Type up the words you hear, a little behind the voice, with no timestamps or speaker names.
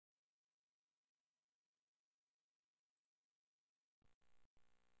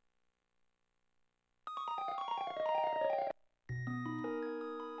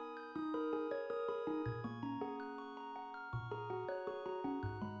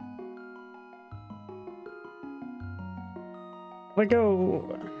We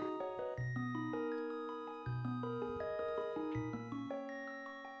go.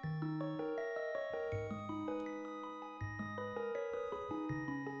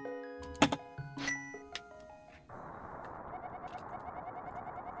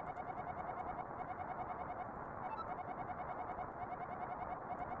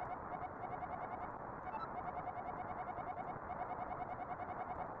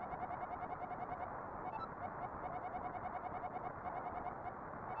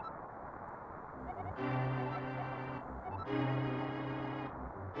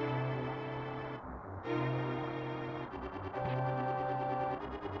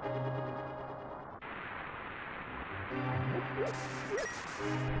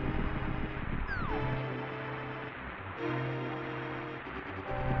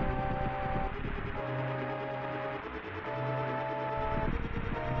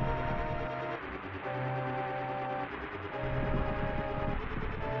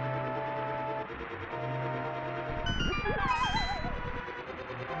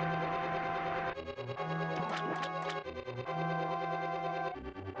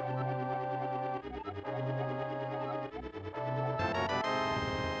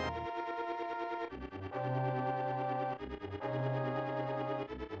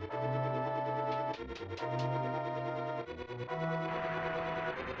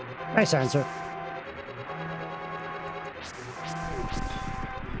 Nice answer.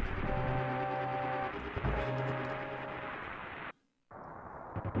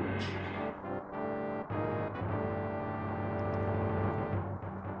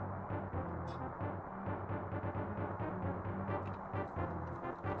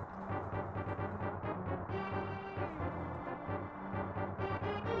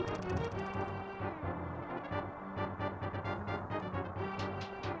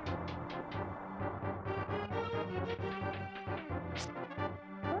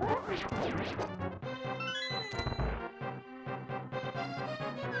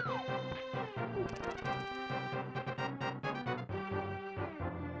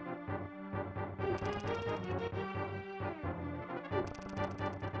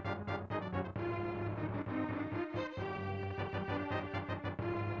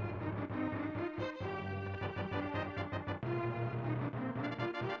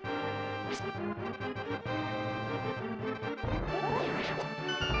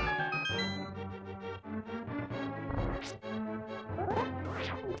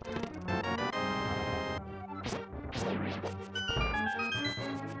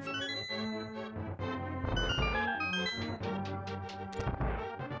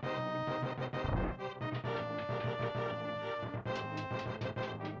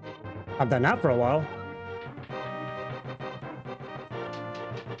 I've done that for a while.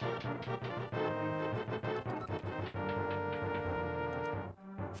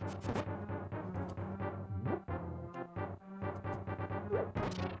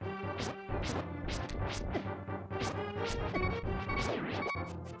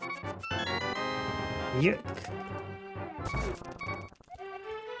 Yeah.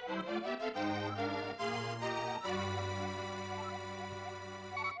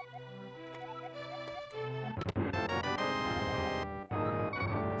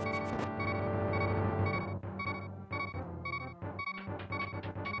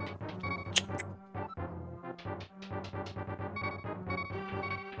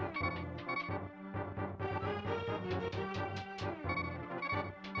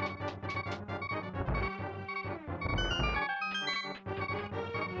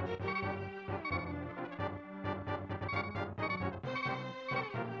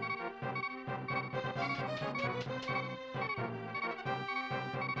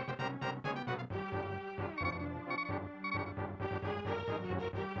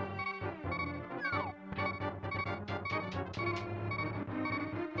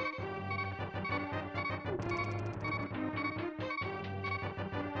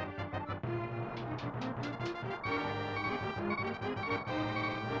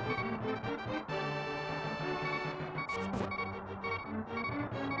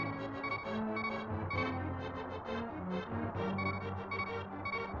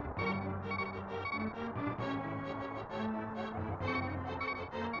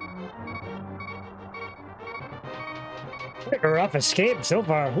 Pretty rough escape so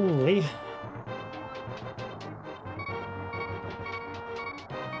far, holy.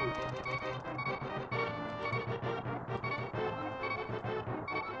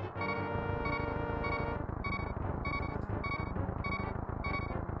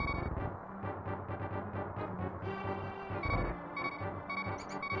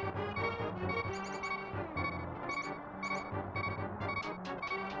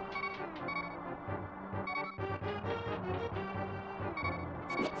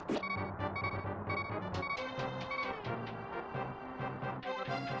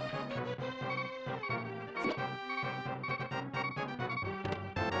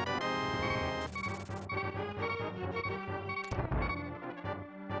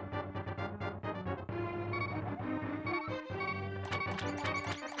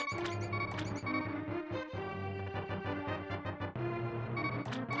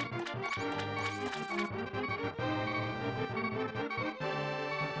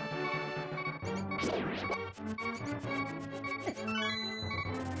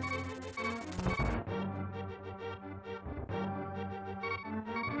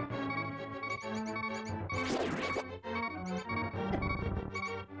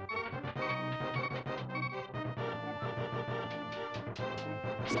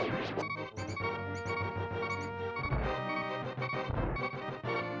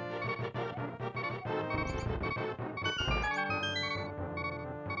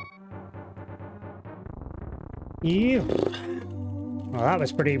 Yeah. Well, that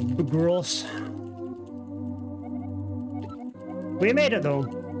was pretty gross. We made it though.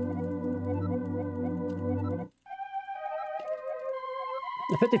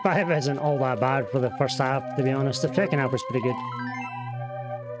 The 55 isn't all that bad for the first half, to be honest. The second half was pretty good.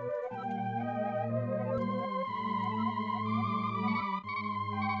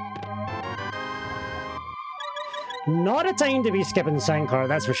 Not a time to be skipping the sign card,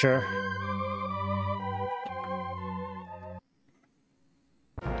 that's for sure.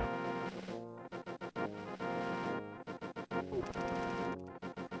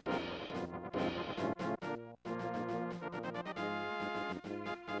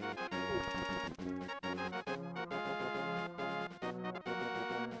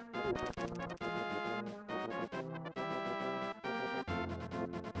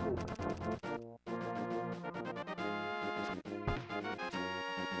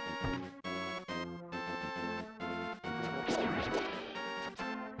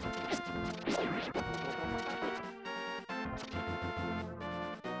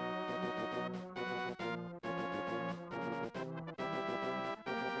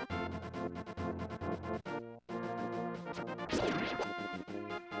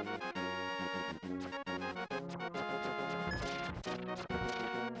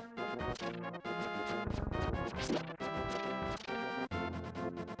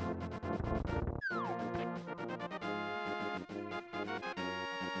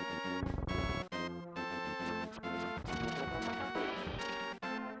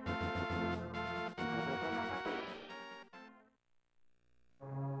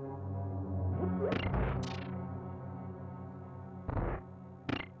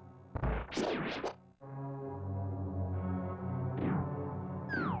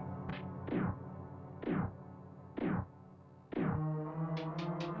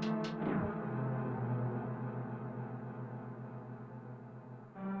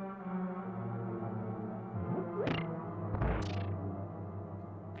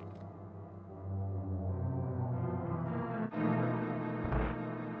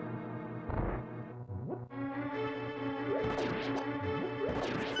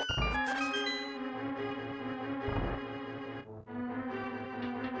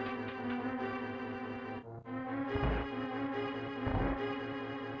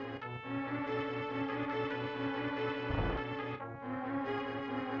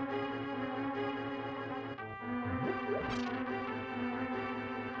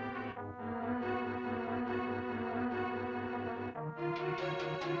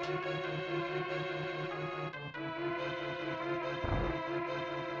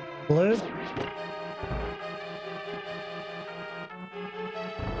 Blue.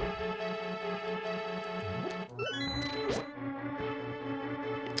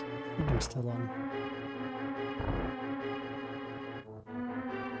 I'm still on.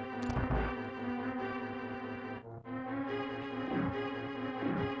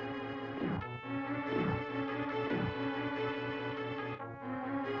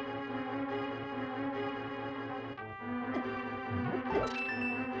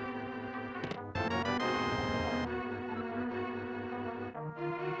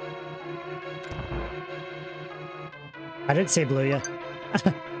 I did say blue, yeah.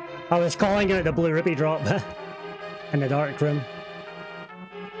 I was calling it the blue rupee drop in the dark room.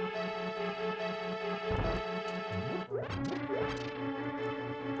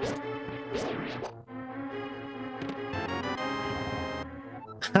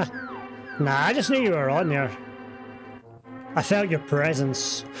 Nah, I just knew you were on there. I felt your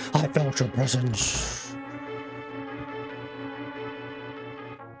presence. I felt your presence.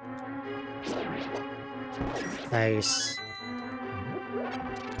 Nice.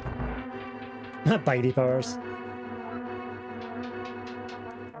 Bydey powers.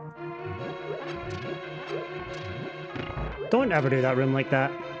 Don't ever do that room like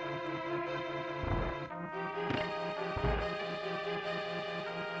that.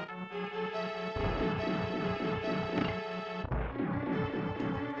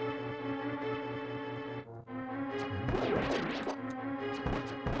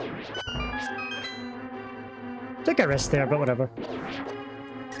 Took a risk there, but whatever.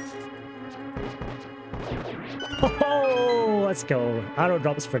 Oh, let's go. Arrow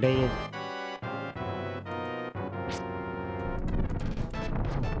drops for Dave.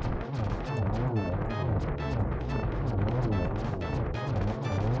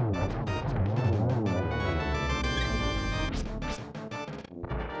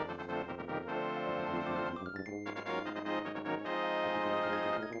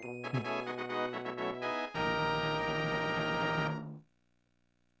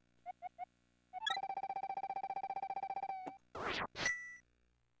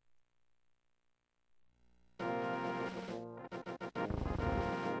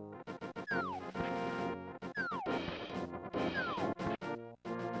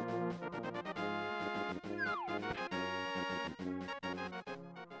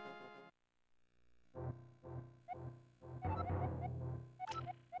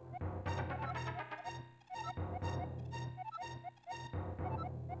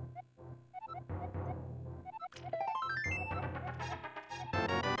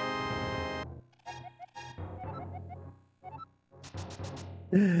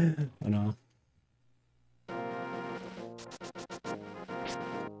 Oh no.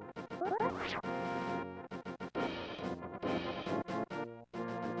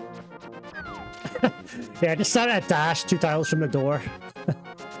 Yeah, just sat at a dash 2 tiles from the door.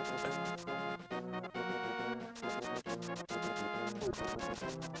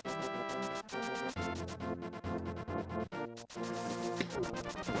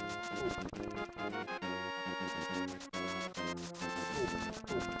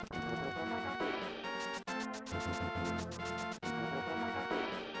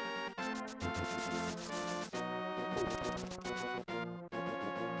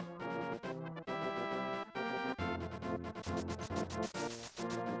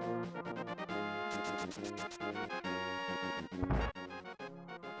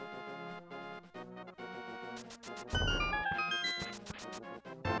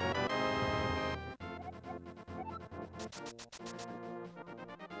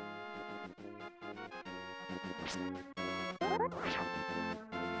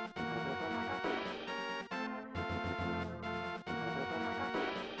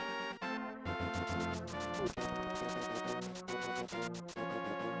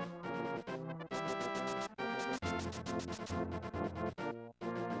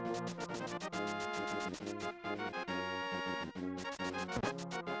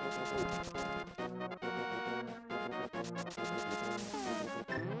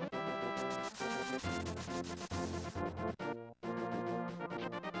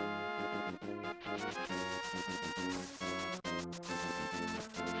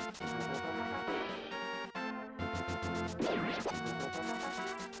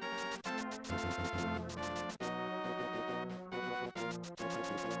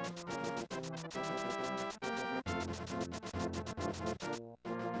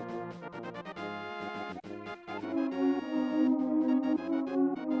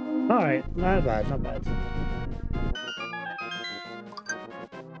 Alright, not bad, not bad.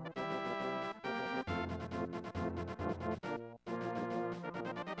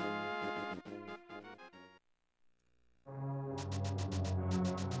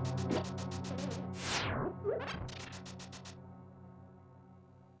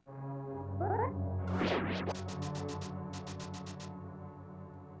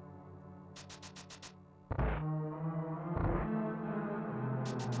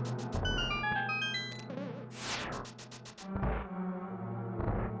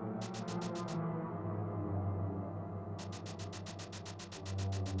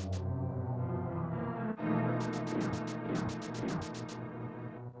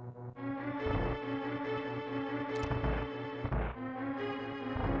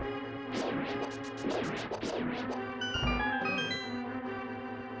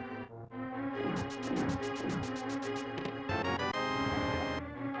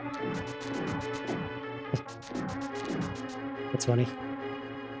 That's funny.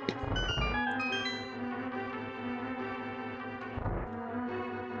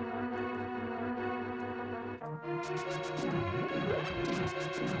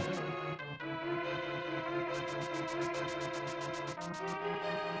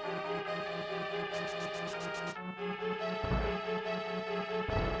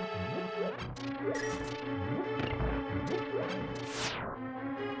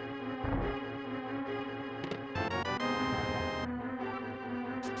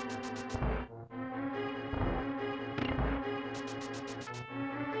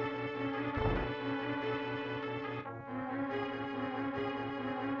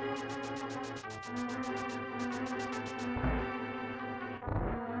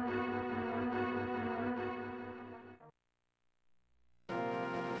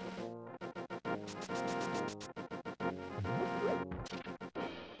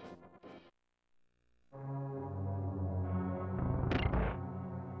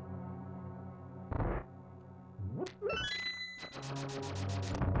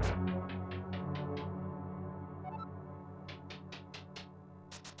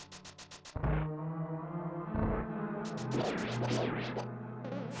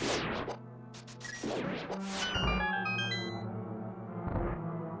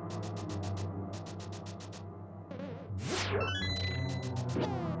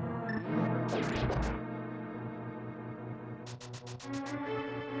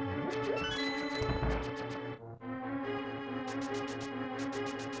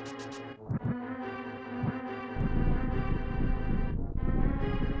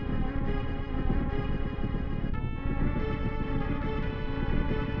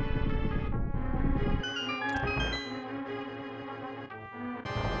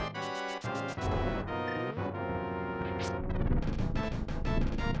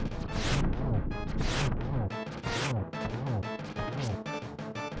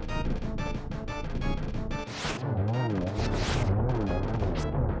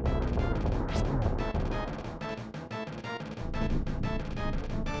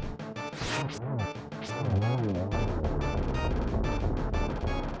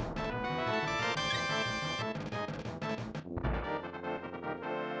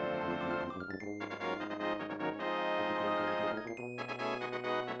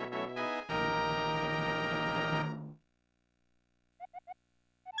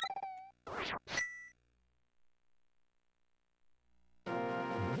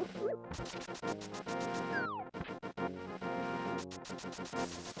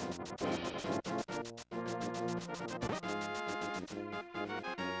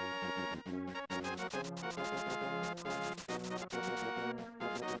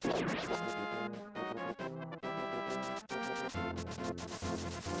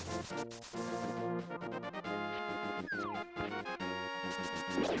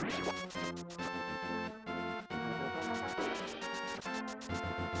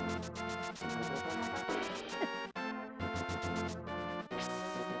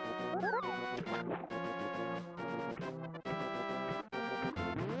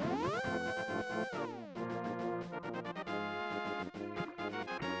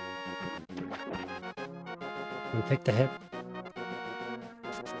 And take the hit.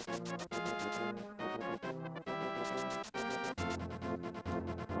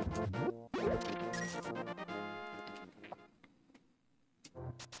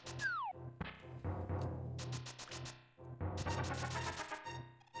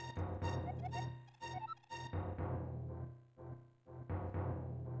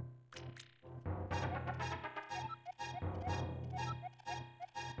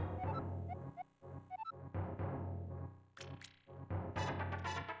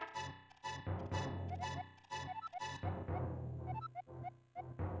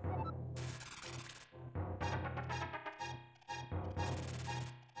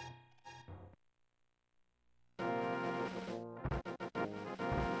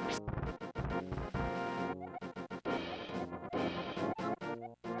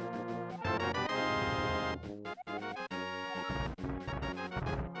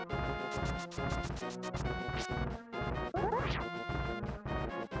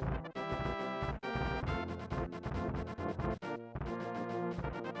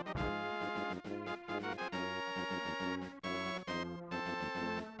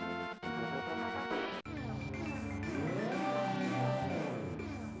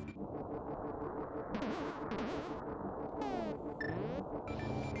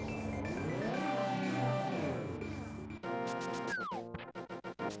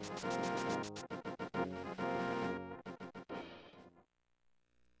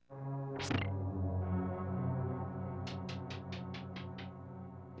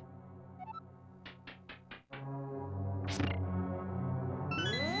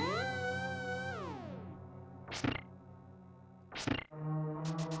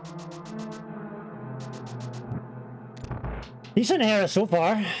 Decent hair so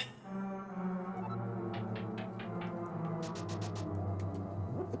far.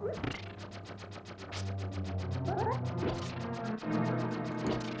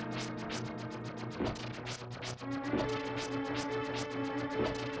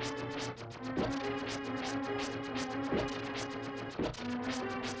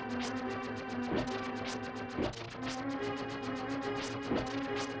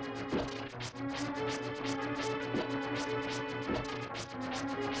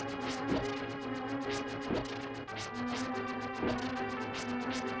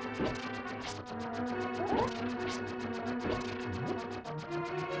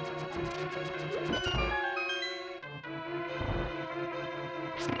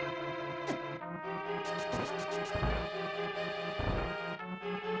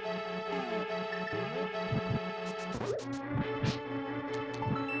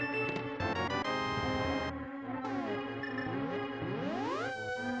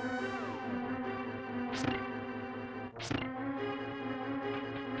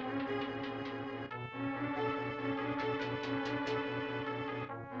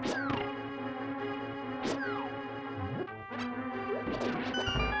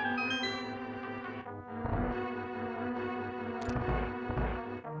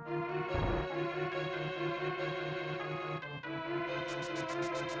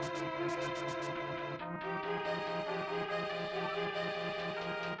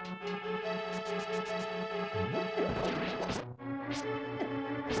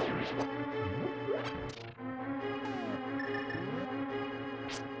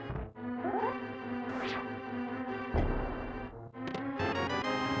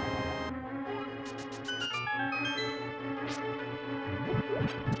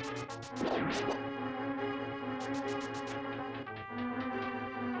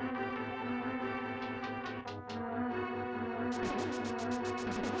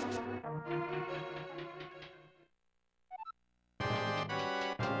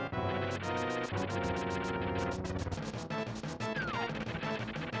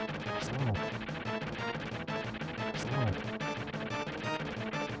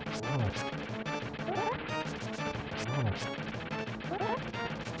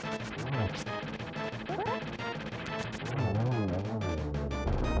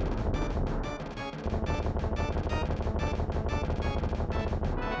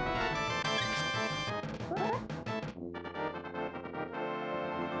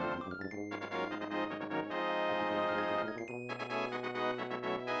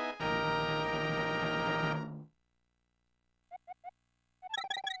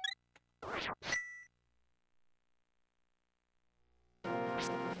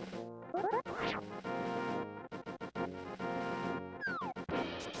 I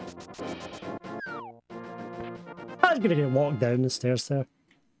was gonna get walked down the stairs there.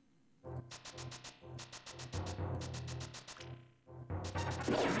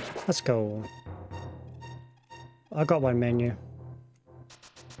 Let's go. I got one menu.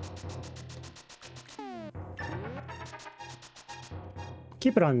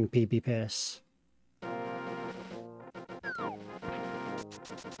 Keep it on PB pace.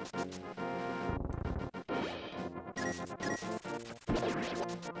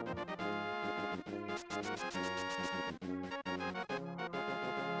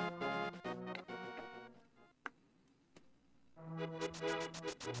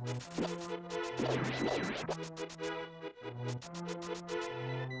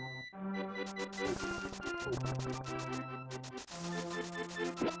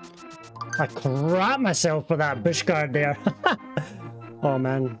 I crap myself for that bush guard there. Oh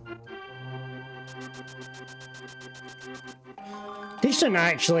man. Decent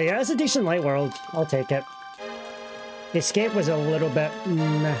actually, it's a decent light world. I'll take it. The escape was a little bit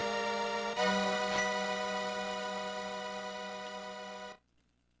meh.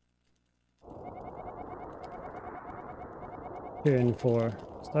 Two and four.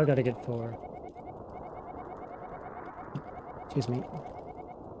 Still gotta get 4. Excuse me.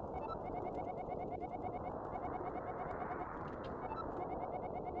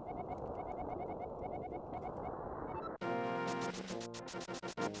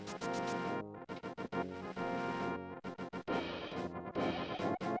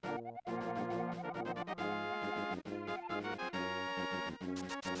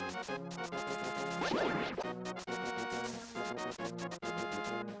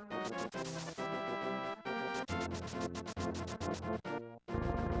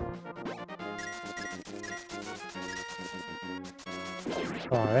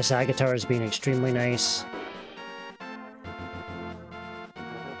 Oh, this Agatar has been extremely nice.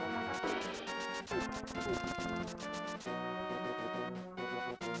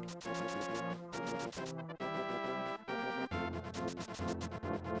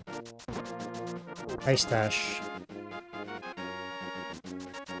 Ice dash.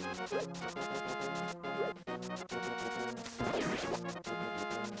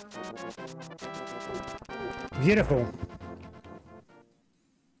 Beautiful.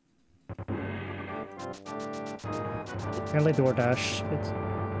 Early door dash.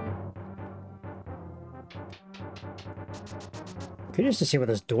 Curious to see what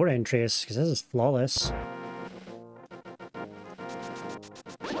this door entry is, because this is flawless.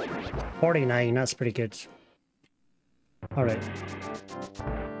 49, that's pretty good. Alright.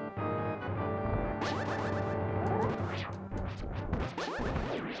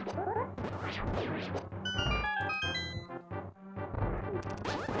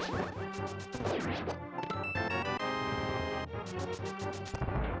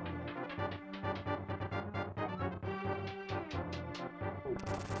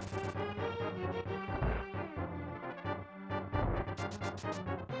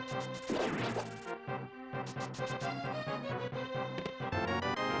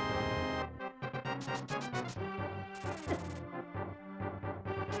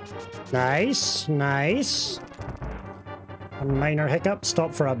 Nice, nice. A minor hiccup,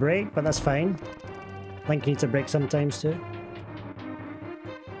 stop for a break, but that's fine. Link needs a break sometimes too.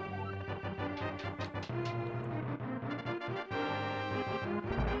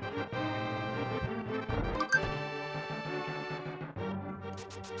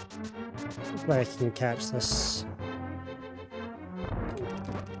 Hopefully I can catch this.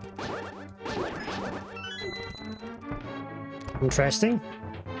 Interesting.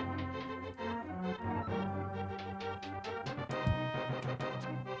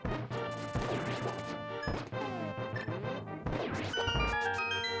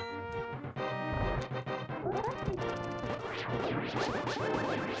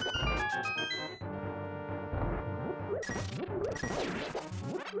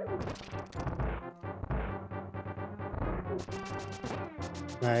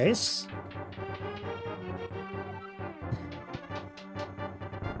 Nice.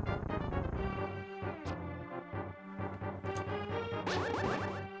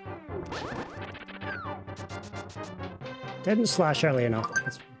 Didn't slash early enough.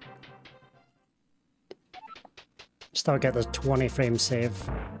 Still get the 20 frame save.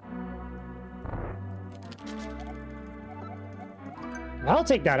 I'll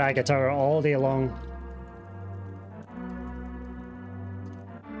take that Agatar all day long.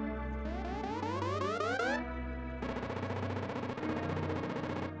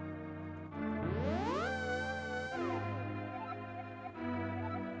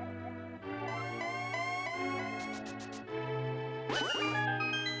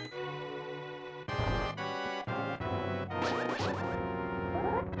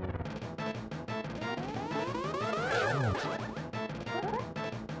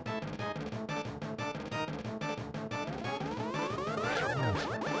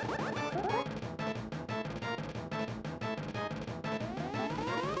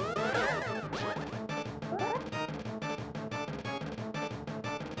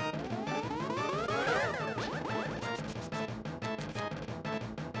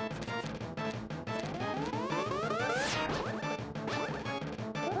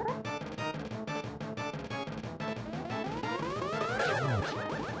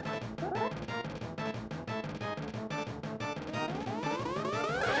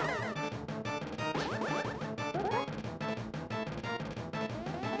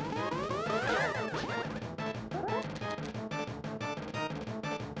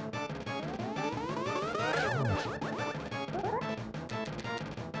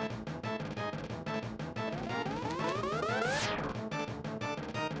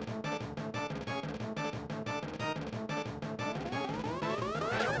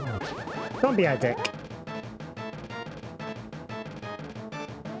 Don't be a dick.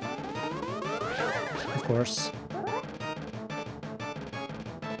 Of course.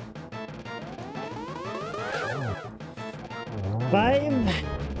 Five.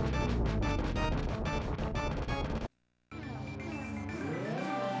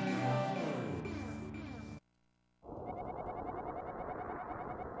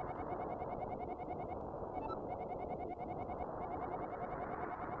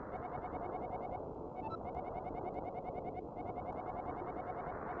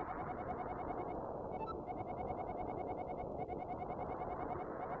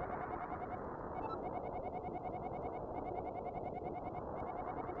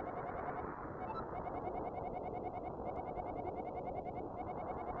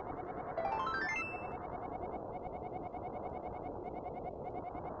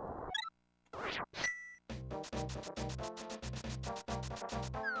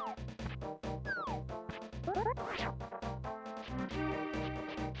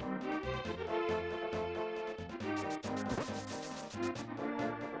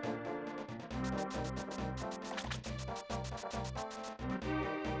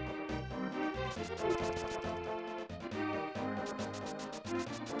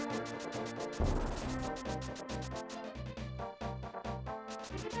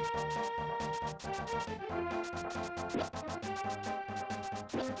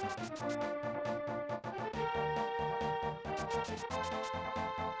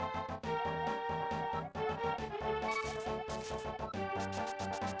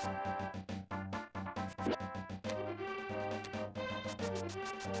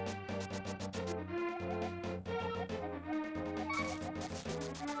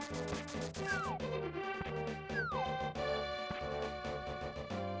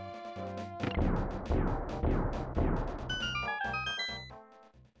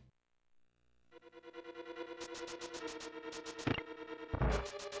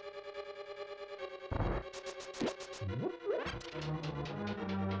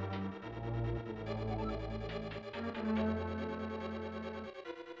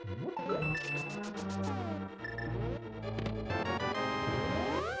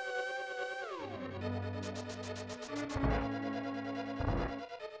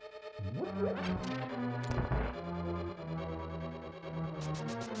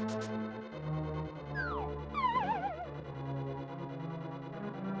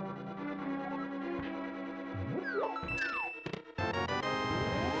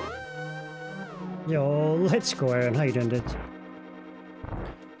 Yo, let's go, Aaron. How you doing, dude?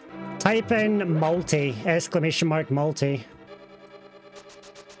 Type in multi, exclamation mark multi.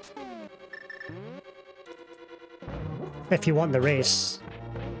 If you want the race,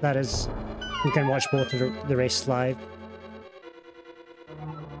 that is, you can watch both of the race live.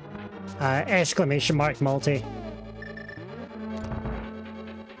 Exclamation mark multi.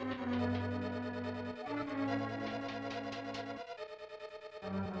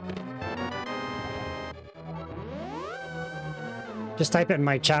 Just type it in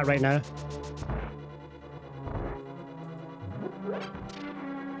my chat right now.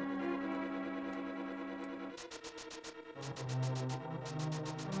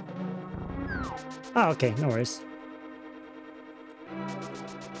 Oh, okay, no worries.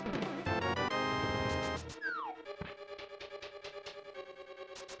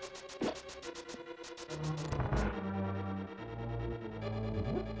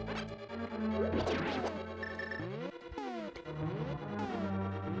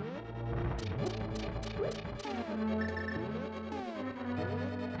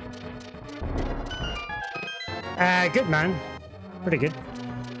 Good, man. Pretty good.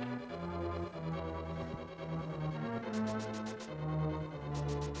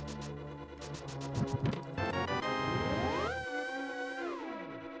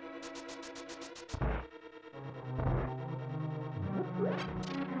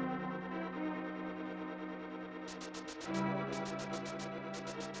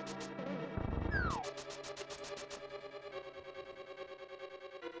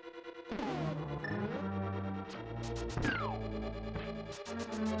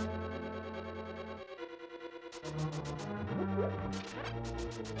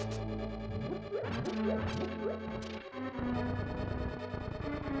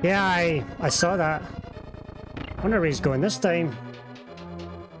 Yeah, I saw that. Wonder where he's going this time.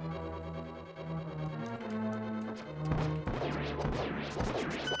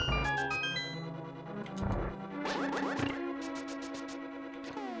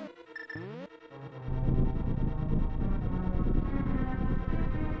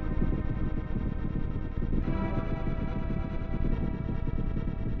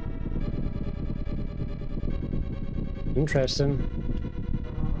 Interesting.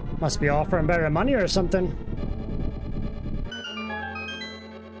 Must be offering better money or something.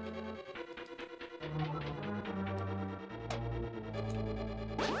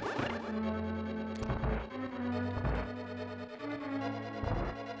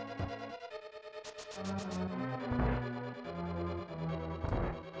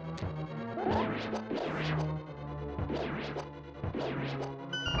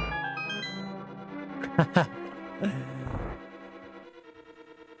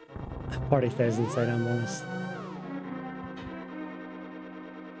 $40,000 sign-on bonus.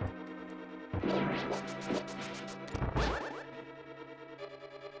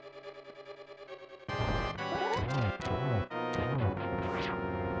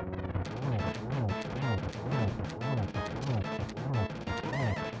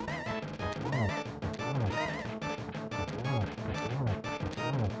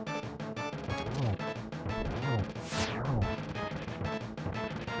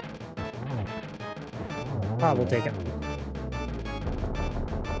 Ah, we'll take it.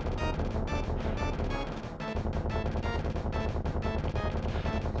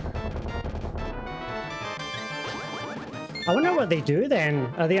 I wonder what they do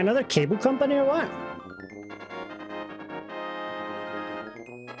then. Are they another cable company or what?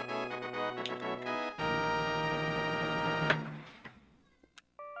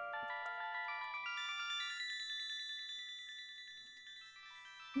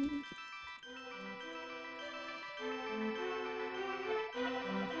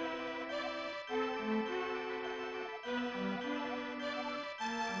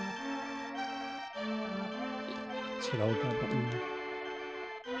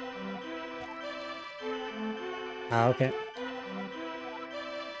 Ah, okay.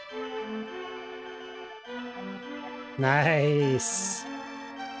 Nice.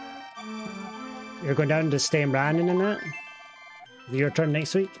 You're going down to stay in Brandon in that? Your turn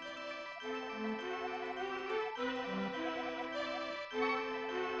next week?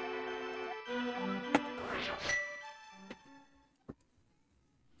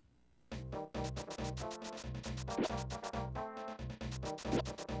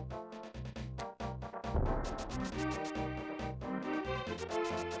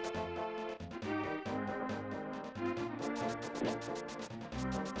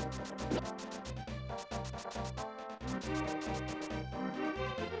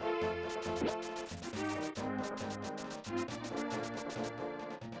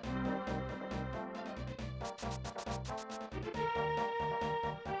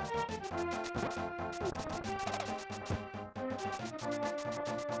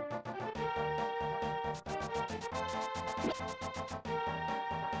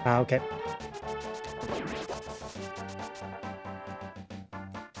 Ah, okay.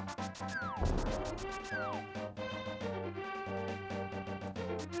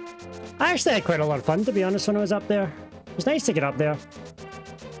 I actually had quite a lot of fun, to be honest, when I was up there. It was nice to get up there.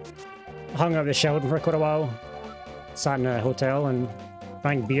 Hung out with Sheldon for quite a while. Sat in a hotel and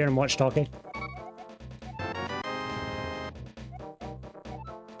drank beer and watched hockey.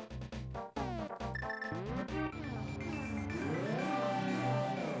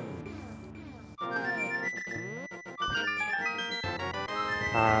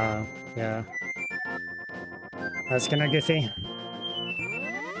 Yeah. That's kinda goofy.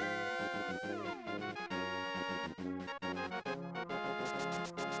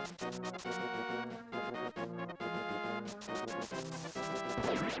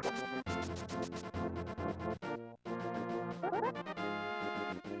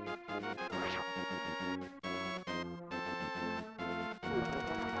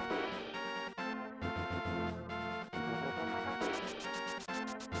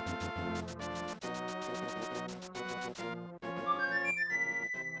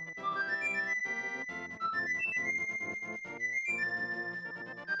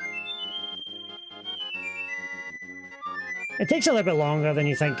 It takes a little bit longer than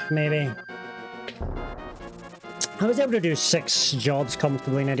you think, maybe. I was able to do 6 jobs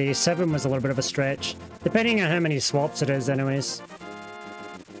comfortably in a day. 7 was a little bit of a stretch. Depending on how many swaps it is, anyways.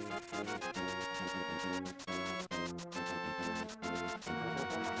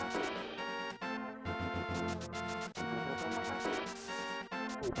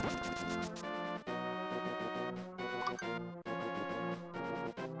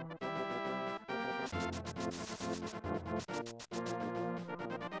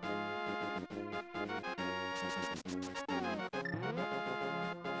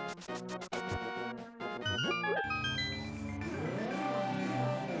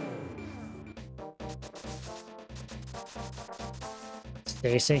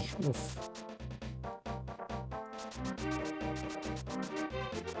 Stacy. Oof.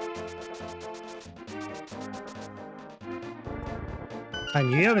 I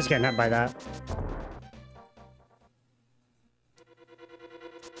knew I was getting hit by that.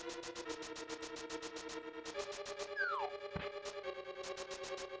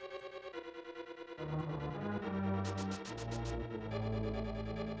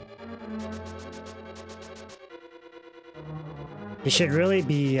 You should really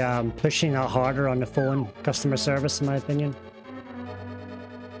be pushing that harder on the phone customer service, in my opinion.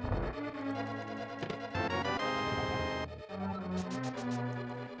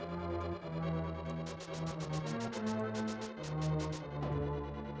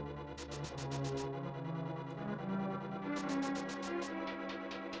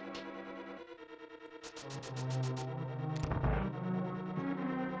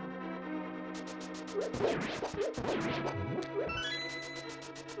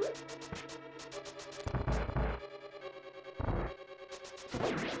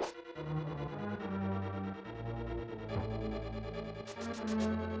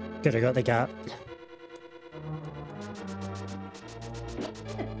 Good, I got the gap.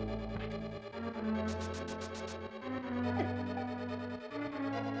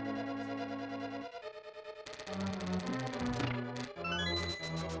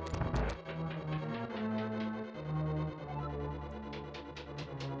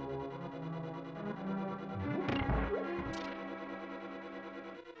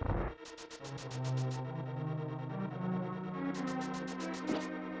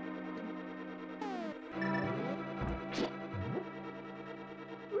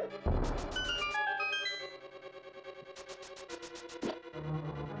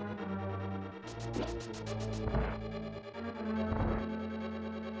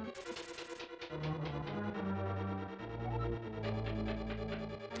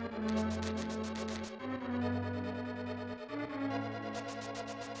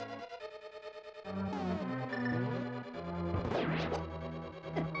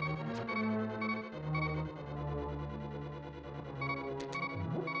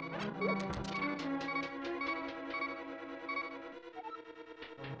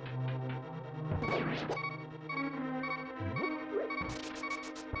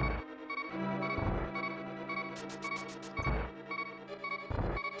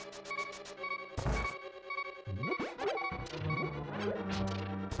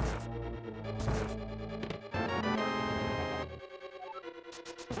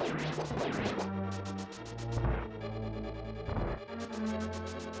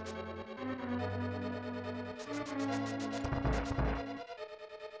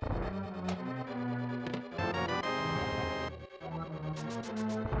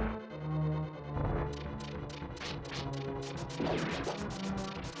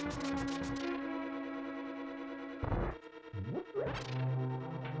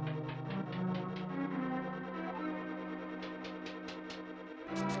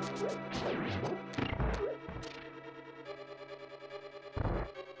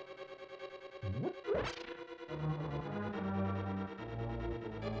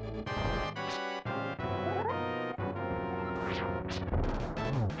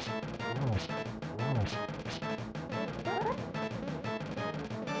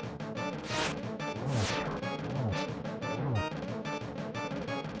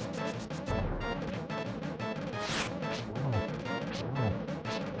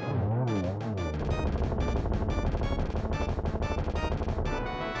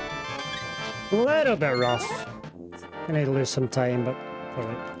 A little bit rough. I need to lose some time, but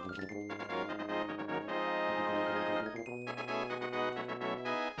alright.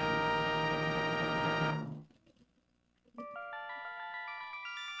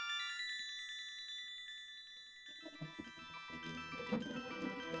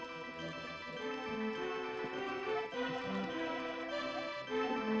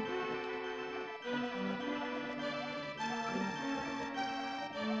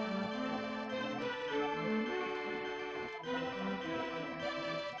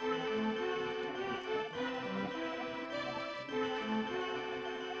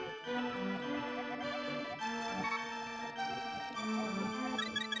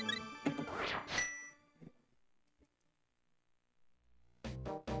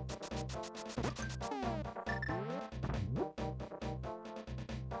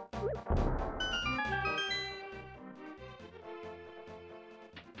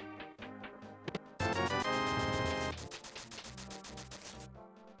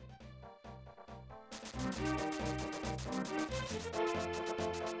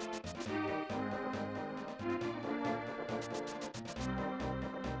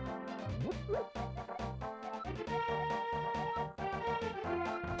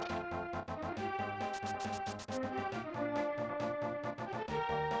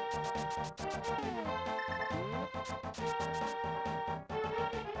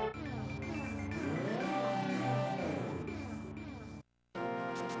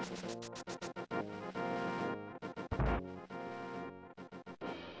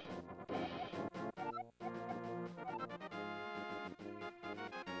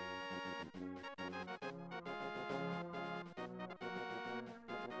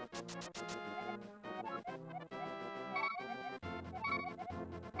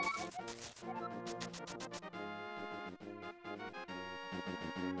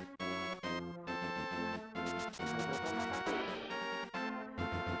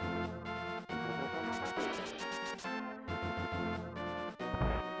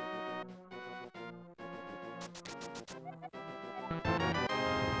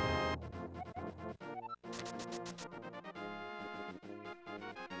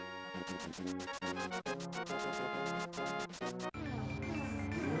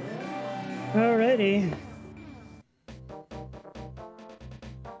 Alrighty.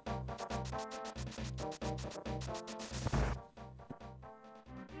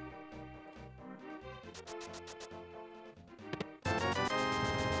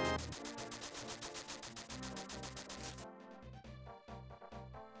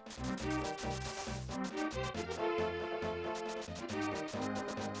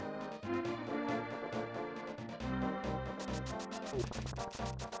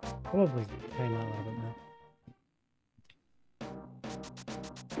 Probably came out a little bit now.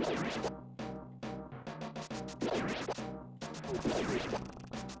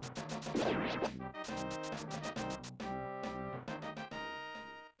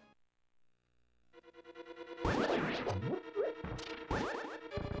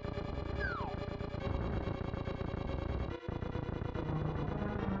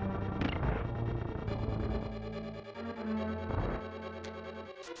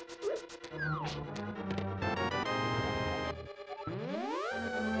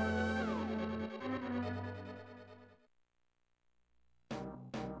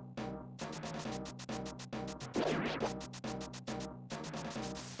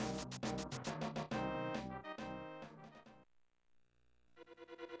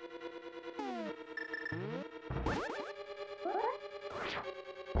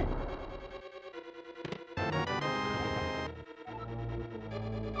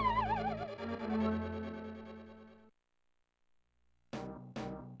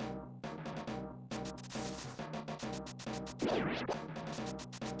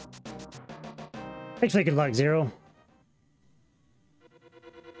 Actually, good luck, Zero.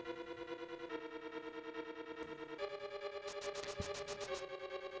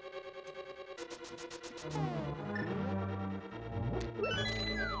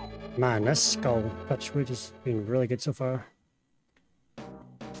 Man, this skull touchwood has been really good so far.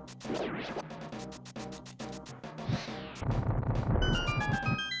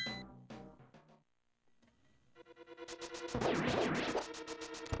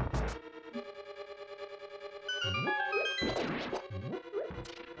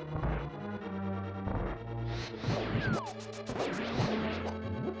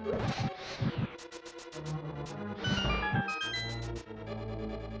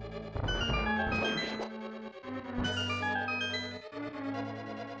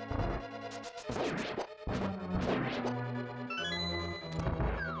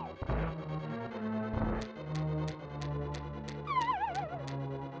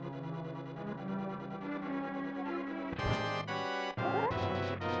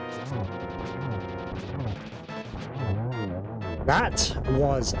 That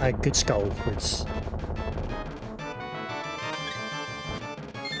was a good skull.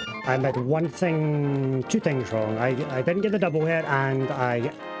 I made two things wrong. I didn't get the double hit and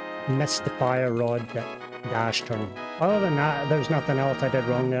I missed the fire rod dash turn. Other than that, there's nothing else I did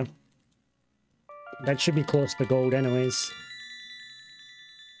wrong there. That should be close to gold anyways.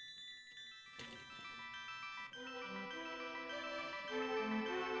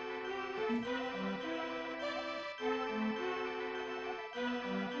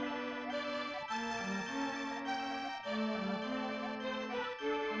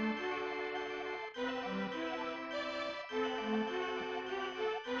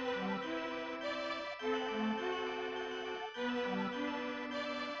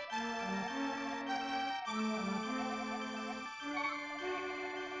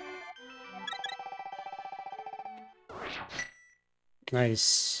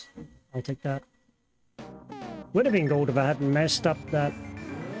 Nice. I'll take that. Would have been gold if I hadn't messed up that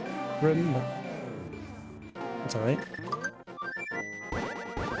room, but that's alright.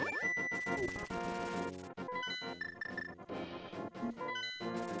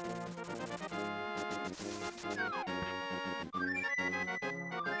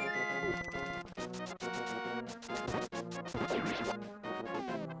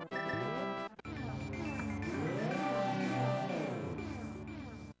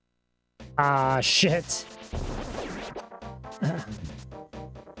 Ah, shit.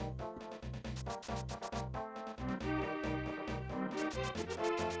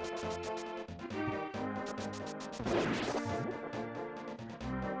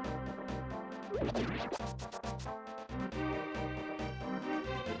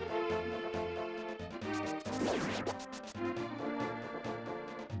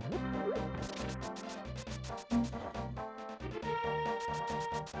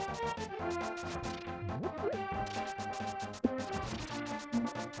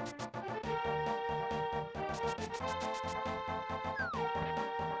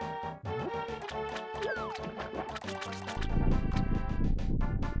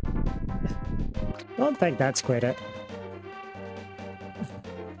 I don't think that's quite it.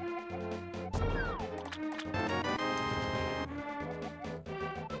 I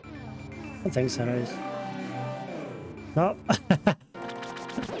don't think so, anyways. Nope.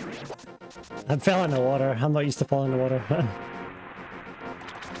 I fell in the water. I'm not used to falling in the water.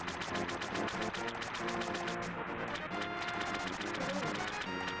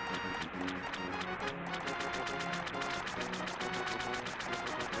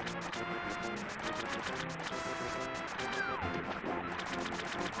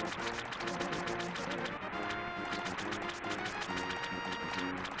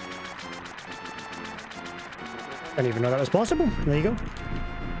 Didn't even know that was possible. There you go.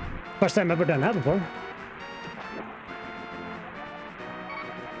 First time I've ever done that before.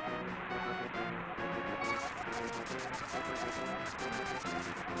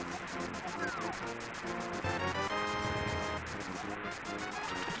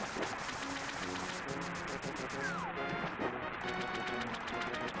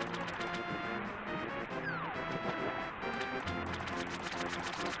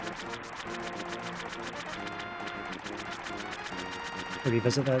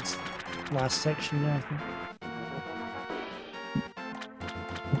 Revisit that last section there, I think.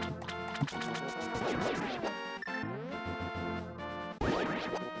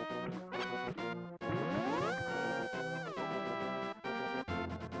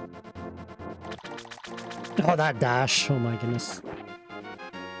 Oh, that dash. Oh my goodness.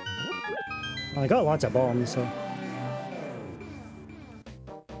 Well, I got lots of bombs, so...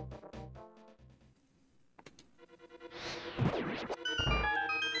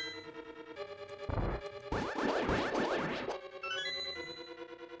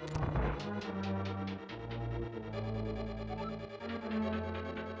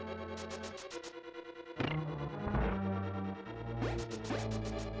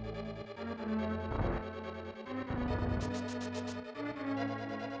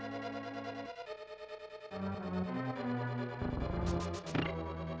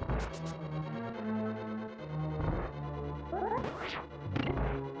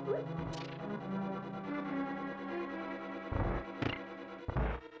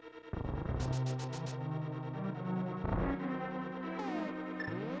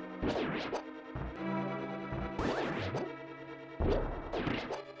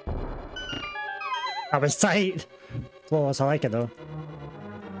 That was tight. Close, I like it though.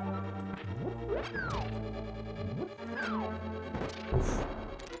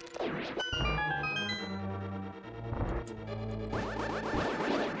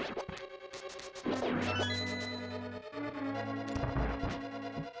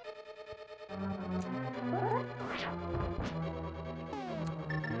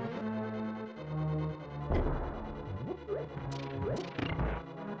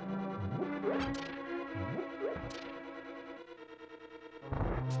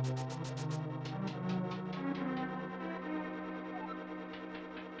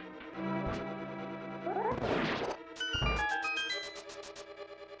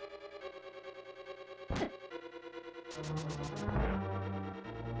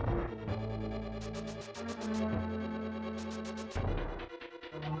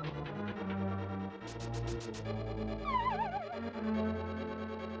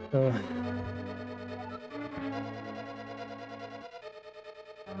 So...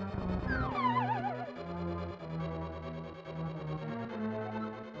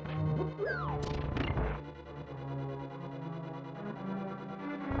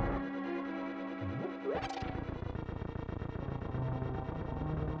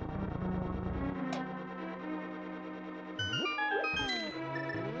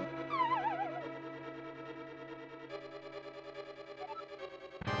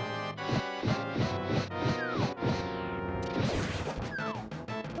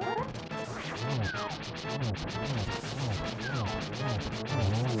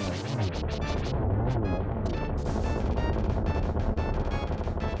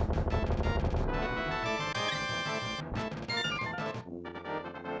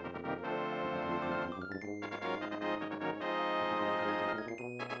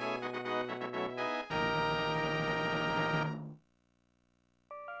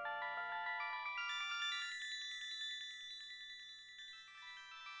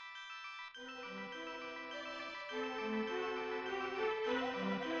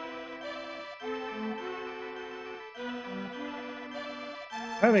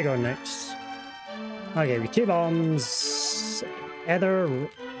 Where are we going next? Okay, we 2 bombs, Ether,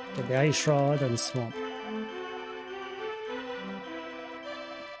 get the ice rod, and swamp.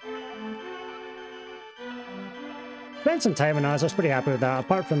 Spent some time on that, so I was pretty happy with that,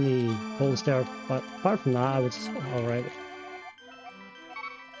 apart from the holes there, but apart from that, I was alright.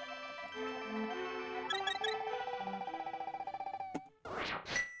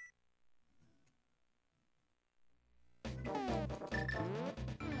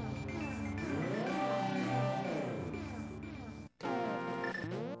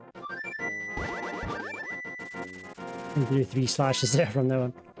 Do 3 slashes there from now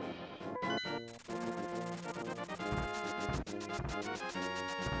on.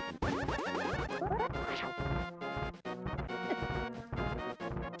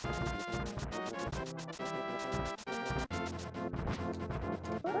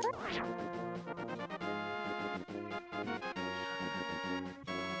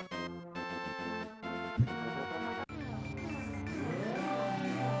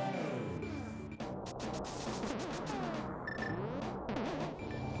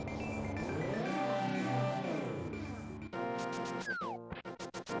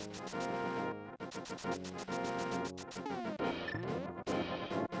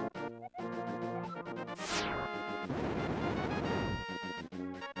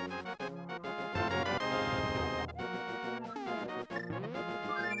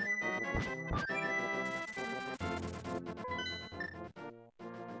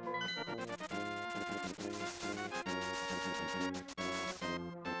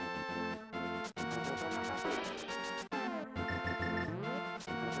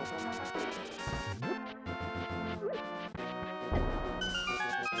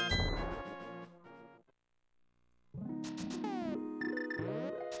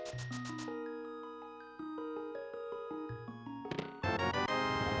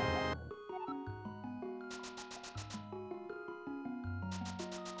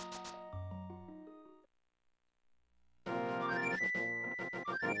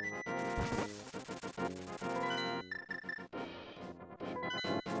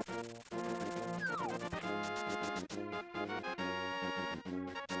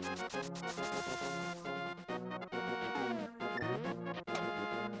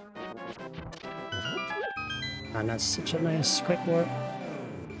 And that's such a nice quick work.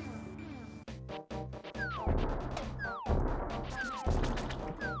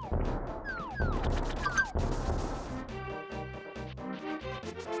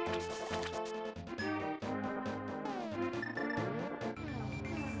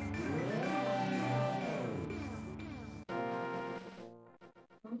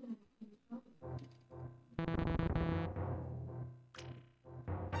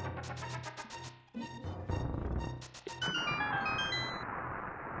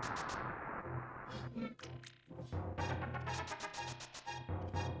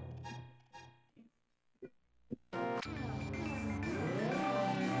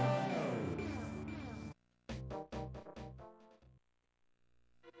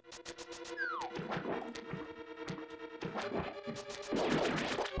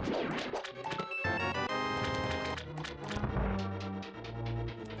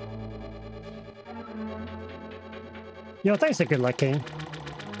 Yo, thanks for good luck, Kane.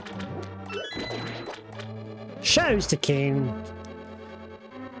 Shouts to Kane.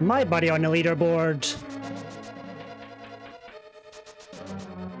 My buddy on the leaderboard.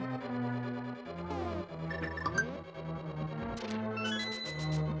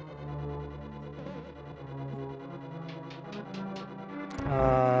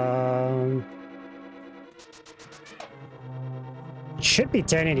 Should be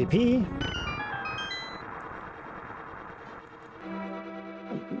 1080p.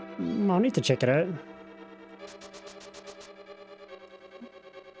 I'll need to check it out.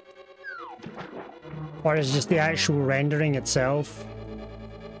 Or is it just the actual rendering itself?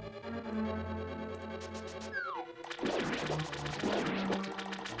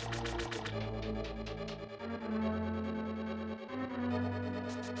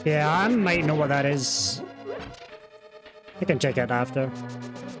 Yeah, I might know what that is. I can check it after.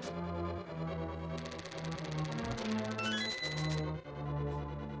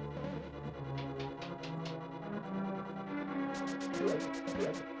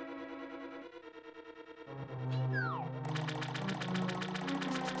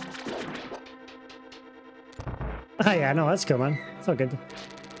 Ah, yeah, no, that's cool, man. It's all good.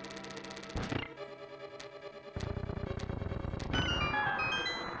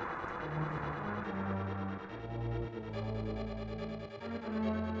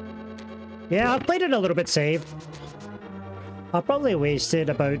 Yeah, I've played it a little bit safe. I probably wasted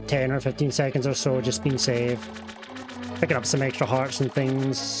about 10 or 15 seconds or so just being safe. Picking up some extra hearts and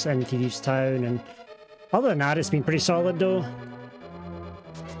things in Thieves Town, and other than that, it's been pretty solid though.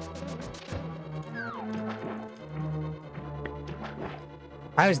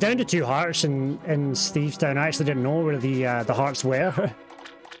 I was down to 2 hearts in Thieves Town. I actually didn't know where the hearts were.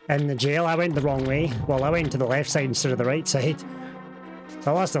 In the jail, I went the wrong way. Well, I went to the left side instead of the right side.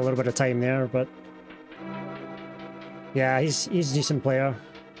 So I lost a little bit of time there, but yeah, he's a decent player.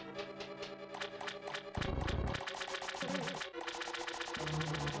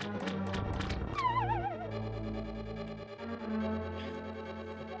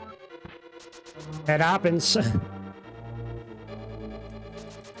 It happens.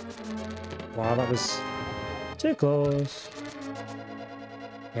 Wow, that was too close.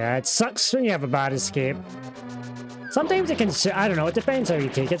 Yeah, it sucks when you have a bad escape. Sometimes it can, I don't know, it depends how you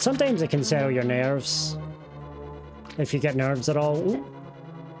take it. Sometimes it can settle your nerves. If you get nerves at all. Ooh.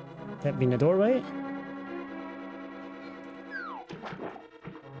 That being a doorway.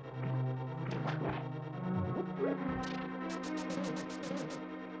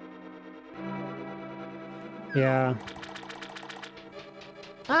 Yeah.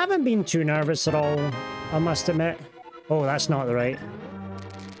 I haven't been too nervous at all, I must admit. Oh, that's not the right.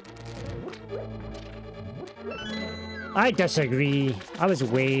 I disagree. I was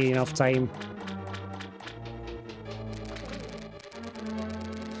way enough time.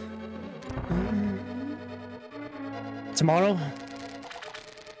 Tomorrow?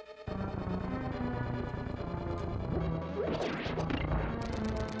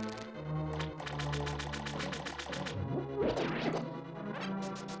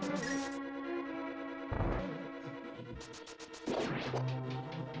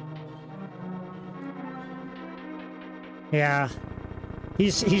 Yeah,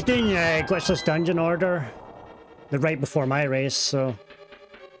 he's doing a glitchless dungeon order, the right before my race, so.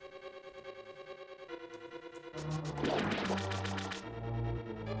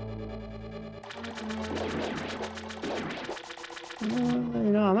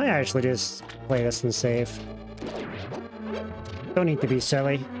 You know, I might actually just play this one safe. Don't need to be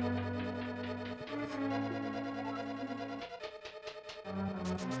silly.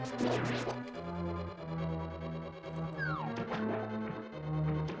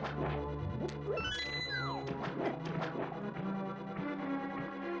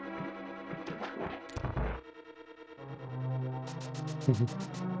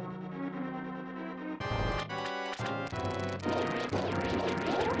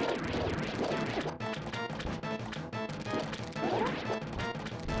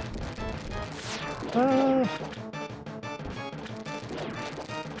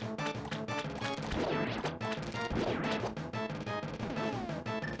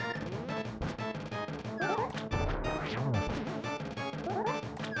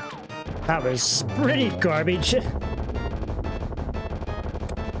 That was pretty garbage.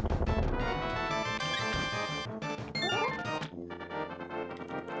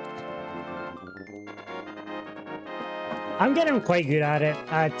 I'm getting quite good at it.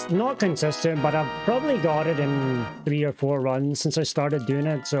 It's not consistent, but I've probably got it in 3 or 4 runs since I started doing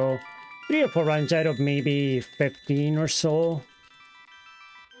it. So 3 or 4 runs out of maybe 15 or so.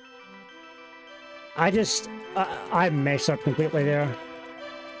 I messed up completely there.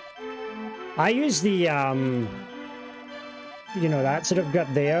 I use the, you know, that sort of gut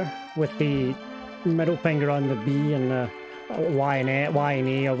there with the middle finger on the B and the Y and A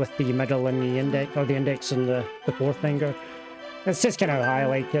with the middle and the index, or the index and the forefinger. It's just kind of how I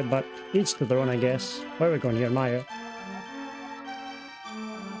like it, but each to their own, I guess. Where are we going here, Maya?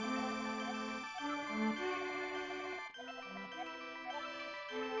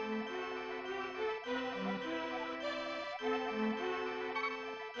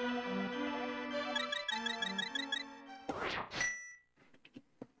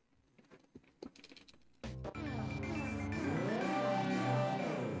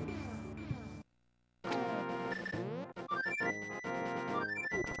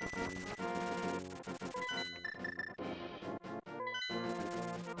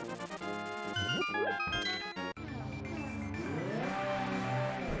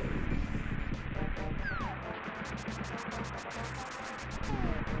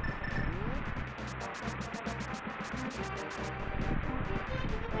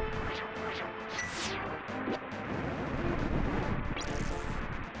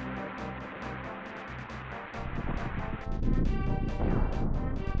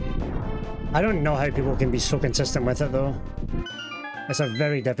 I don't know how people can be so consistent with it though. It's a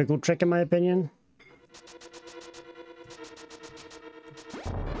very difficult trick in my opinion.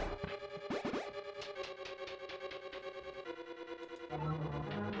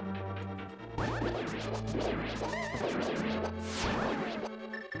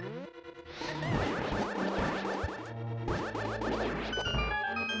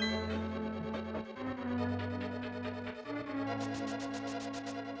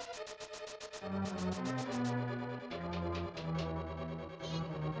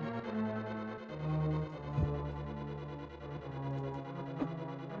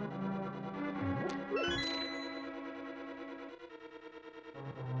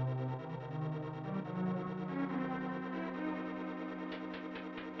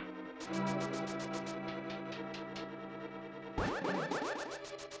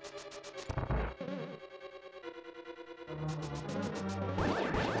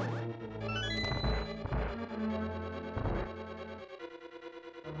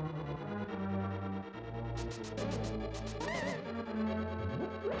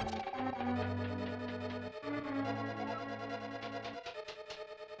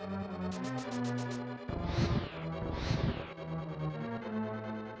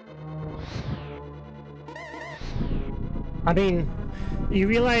 I mean, you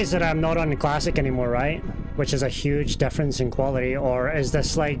realize that I'm not on Classic anymore, right? Which is a huge difference in quality, or is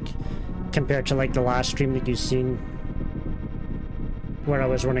this like, compared to like the last stream that you've seen, where I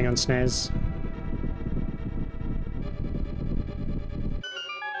was running on SNES?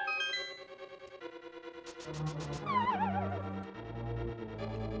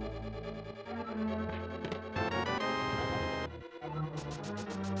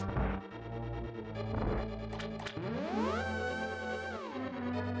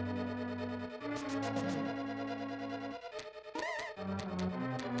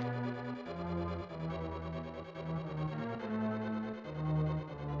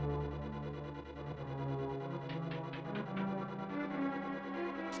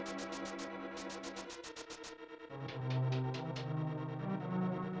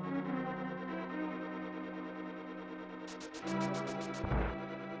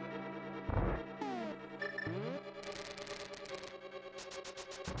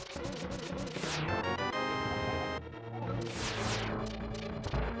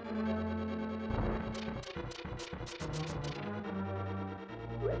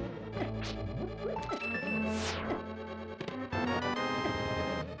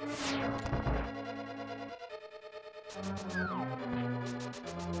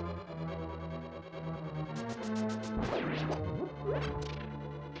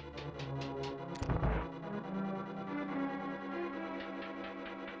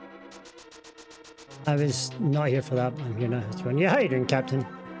 I was not here for that. I'm here now. Yeah, how you doing, Captain?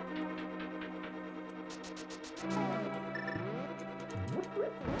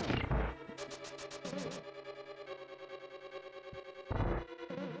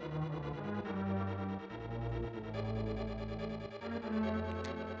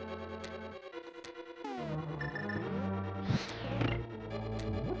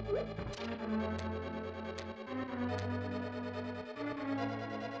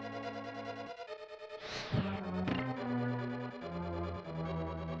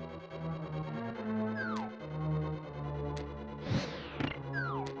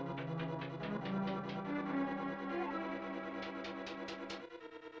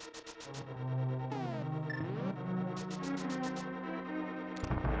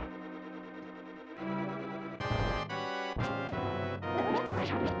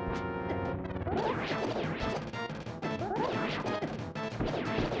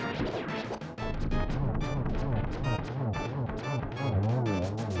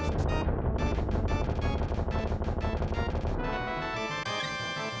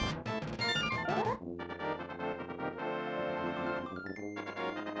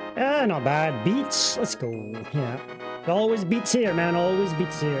 Not bad. Beats. Let's go. Yeah. Always beats here, man. Always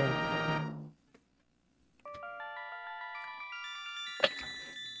beats here.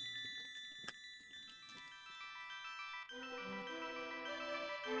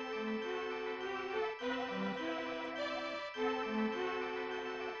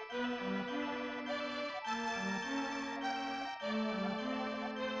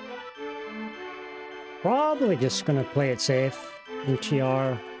 Probably just gonna play it safe in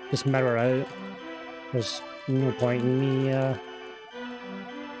TR. Just mirror out. There's no point in me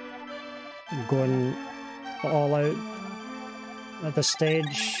going all out at this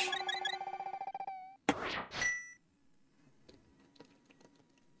stage.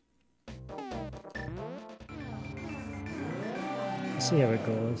 Let's see how it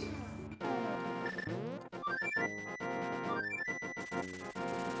goes.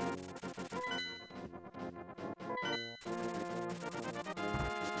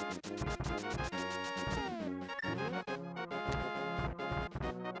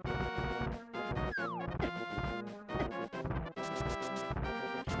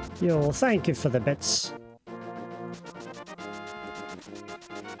 Yo, thank you for the bits.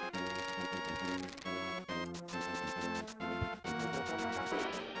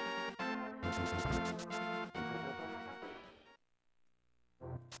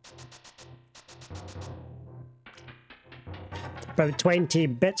 About 20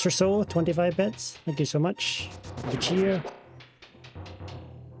 bits or so, 25 bits. Thank you so much. The cheer.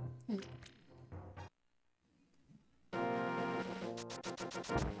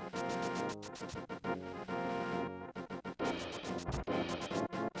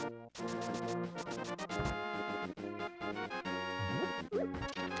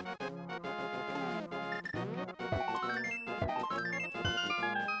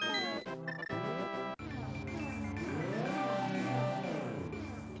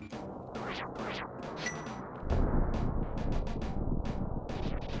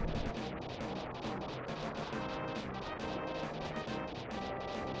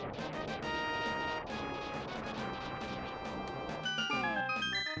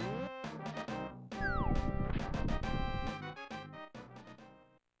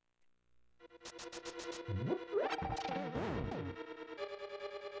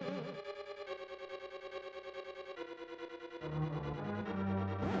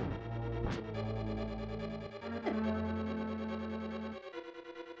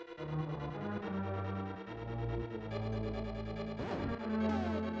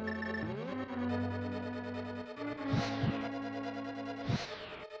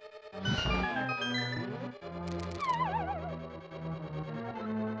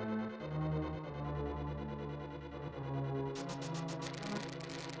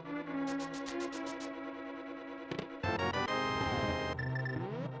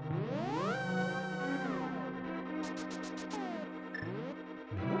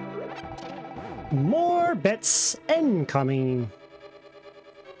 More bits incoming.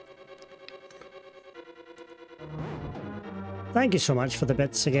 Thank you so much for the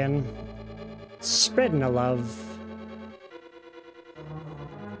bits again. Spreading the love.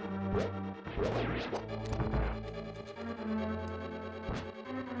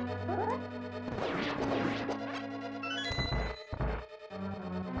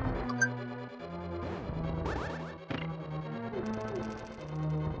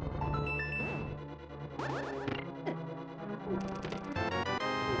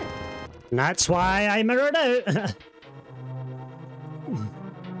 And that's why I mirrored out.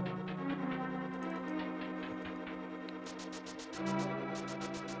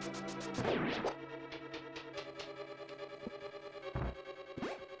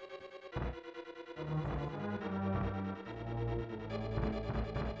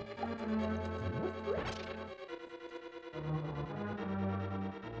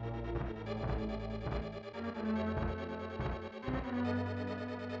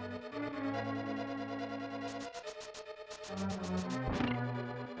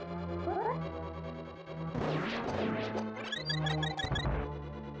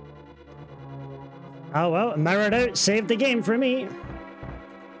 Oh well, mirrored out, saved the game for me.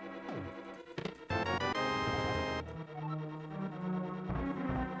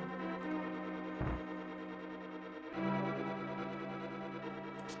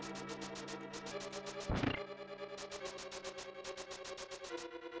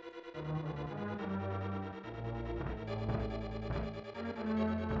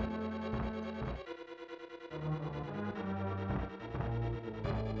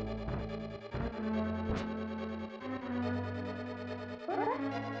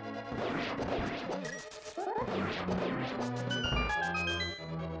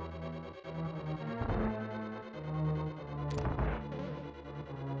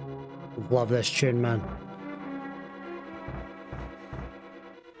 Love this tune, man.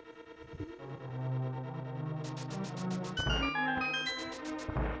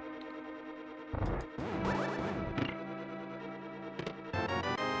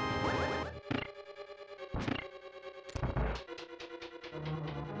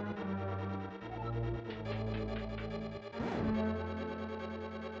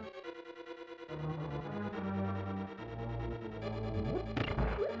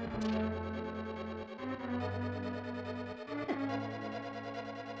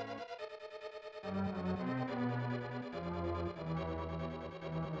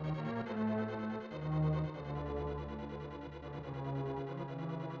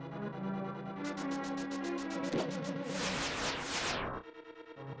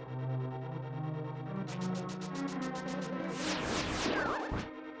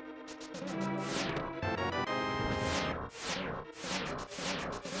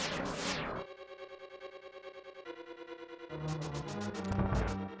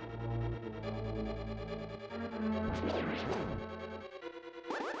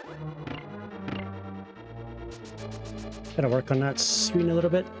 Gotta work on that screen a little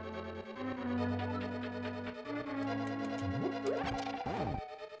bit.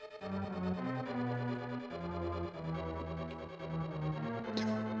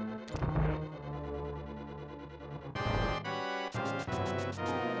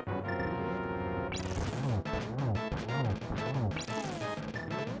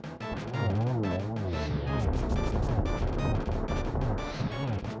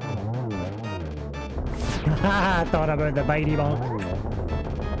 I thought about the Bydey bonk.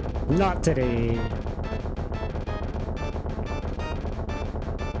 Not today.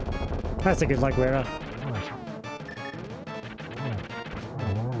 That's a good luck, Wera.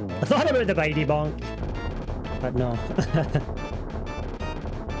 I thought about the Bydey bonk, but no.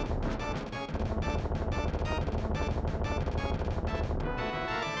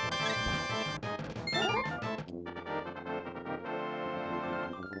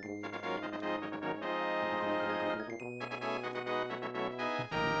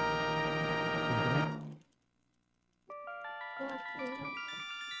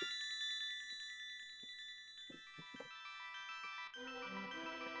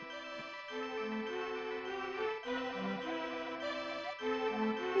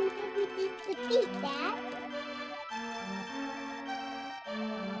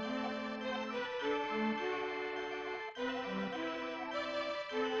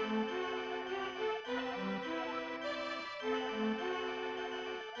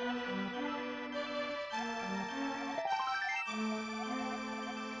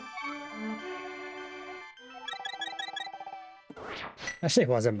 Actually, it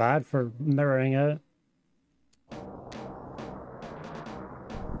wasn't bad for mirroring it.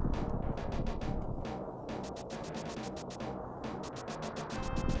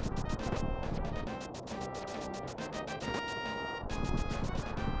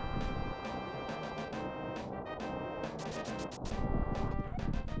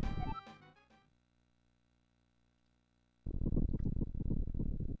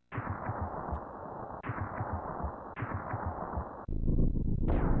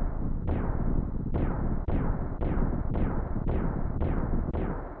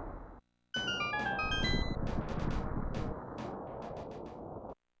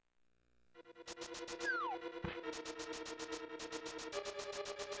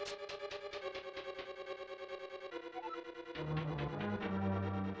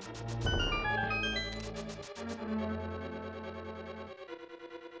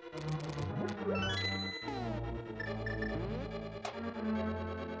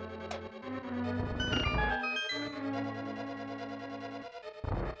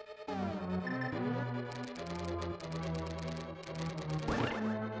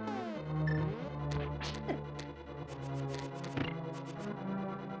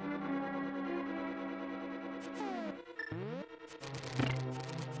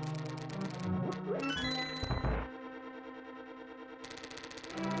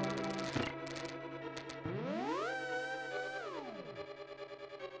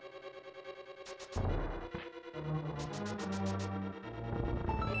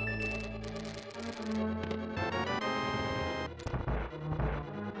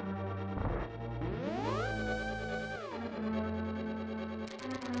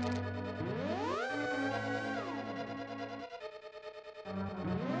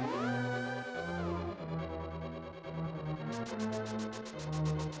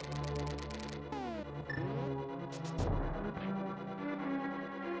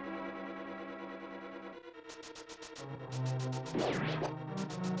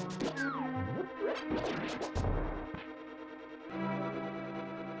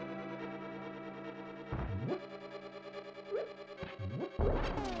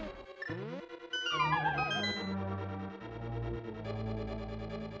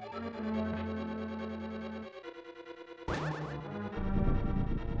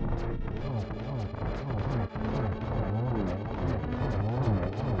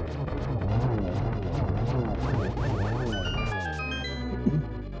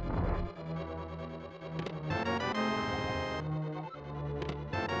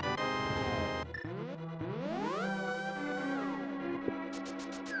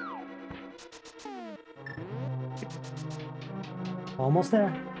 Almost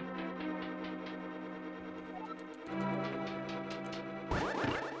there.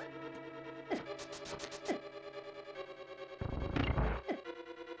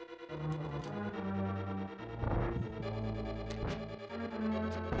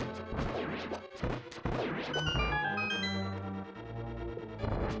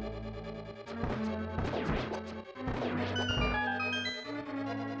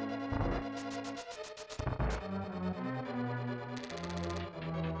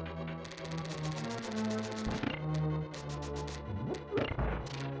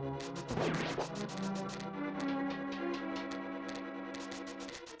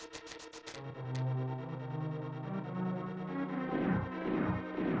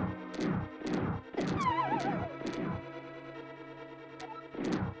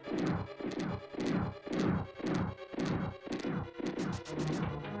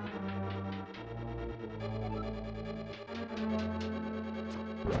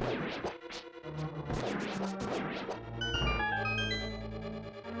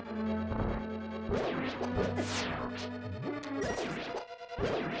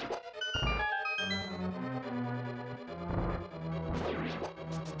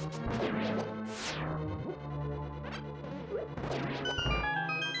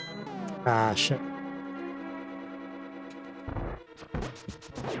 Ah, shit.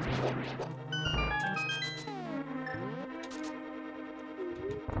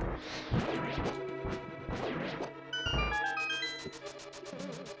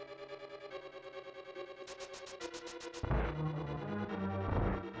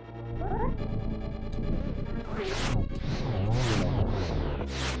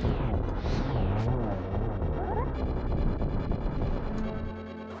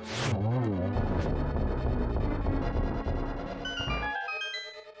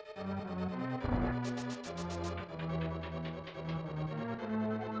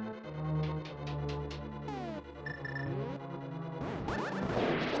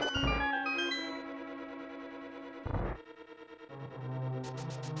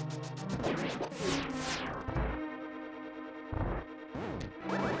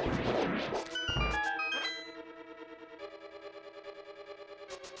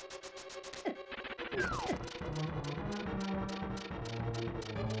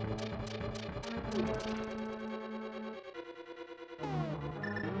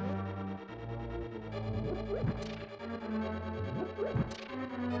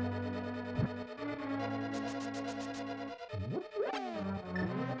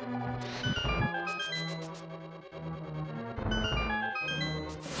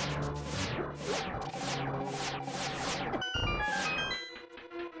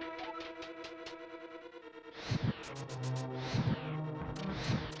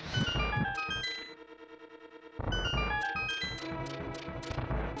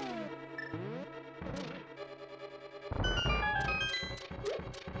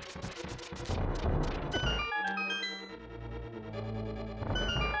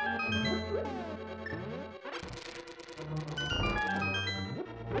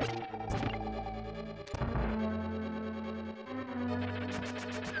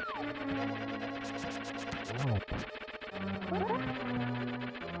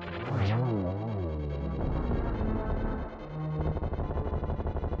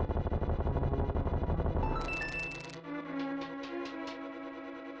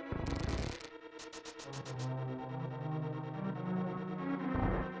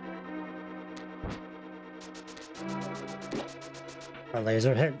 A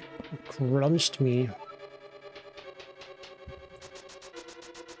laser hit crunched me.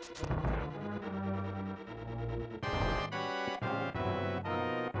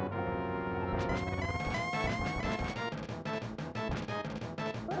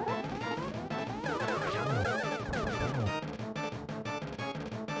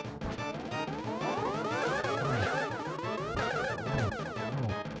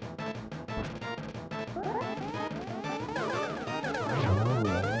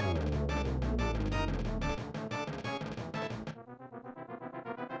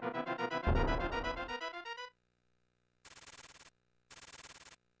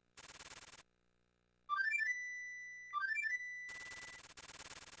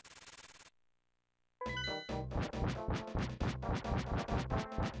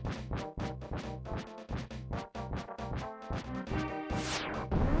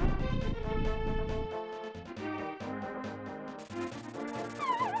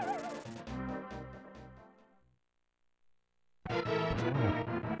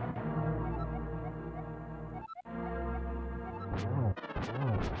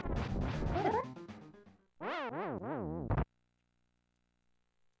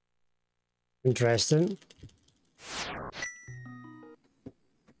 Interesting.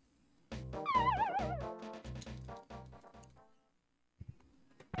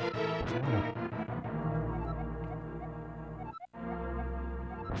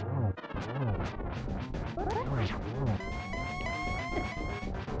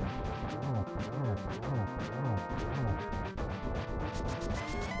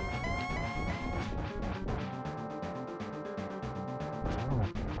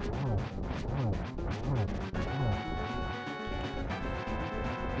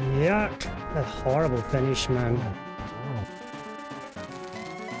 Yuck, that horrible finish, man.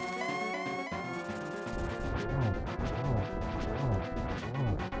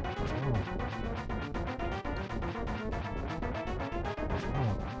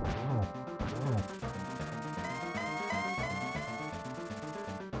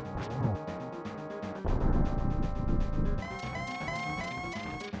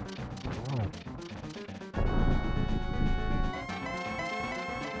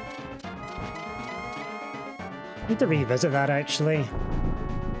 Need to revisit that actually.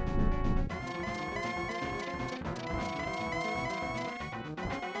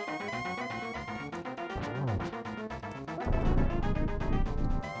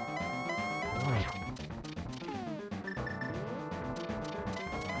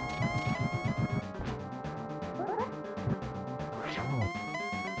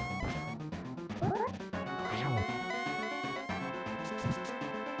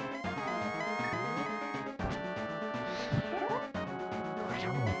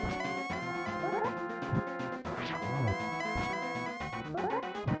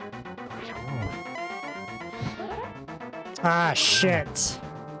 Ah, shit.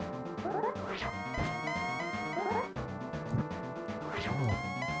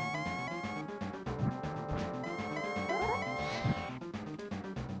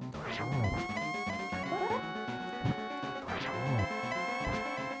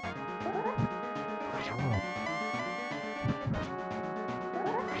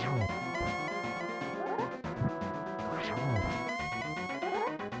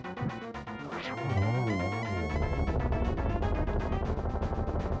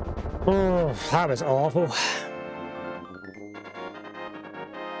 Oh, that was awful.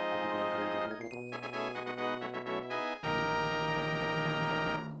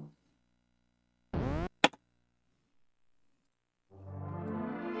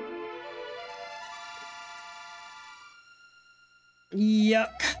 Yuck.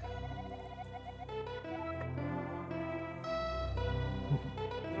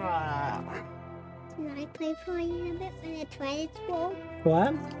 Can I play for a little bit when the toilet's full?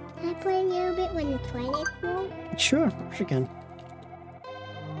 What? Can I play a little bit when the toilet's full? Sure, of course you can.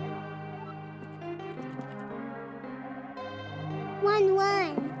 One.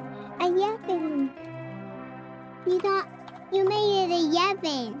 11. You made it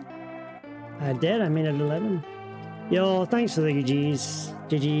 11. I did, I made it 11. Yo, thanks for the GG's.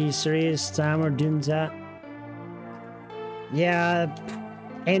 GG's, Sirius, Timer, Doomsat. Yeah,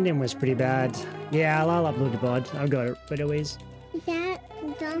 ending was pretty bad. Yeah, I'll upload the VOD. I've got it right away. Is that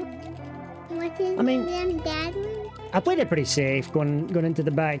what's his name, Dad? I played it pretty safe going into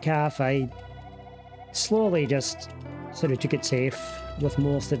the back half. I slowly just sort of took it safe with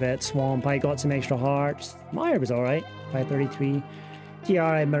most of it. Swamp, I got some extra hearts. Mire was alright, 533. TR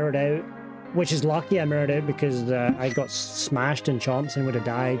I mirrored out, which is lucky I mirrored out because I got smashed in chomps and would have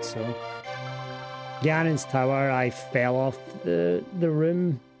died, so. Ganon's tower, I fell off the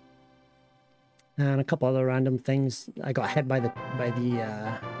room. And a couple other random things. I got hit by the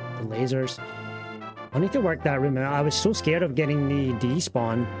lasers. I need to work that room out. I was so scared of getting the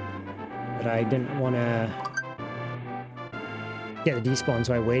despawn that I didn't want to get the despawn,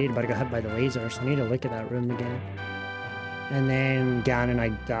 so I waited, but I got hit by the lasers. I need to look at that room again. And then Ganon, I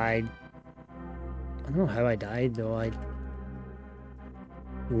died. I don't know how I died though. I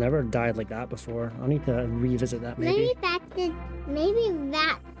never died like that before. I'll need to revisit that maybe. Maybe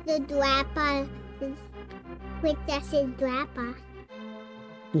that's the Drappa. Princess's Drappa.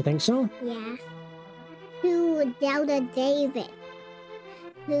 You think so? Yeah. Who Zelda David.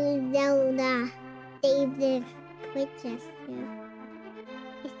 Who Zelda David Princess. Yeah.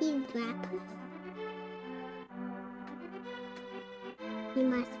 Is he Drappa? He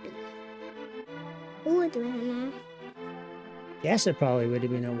must be. Who do I know? Guess it probably would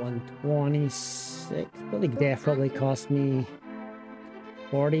have been a 126. I think death probably cost me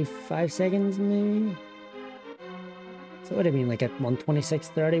 45 seconds maybe. So it would have been like a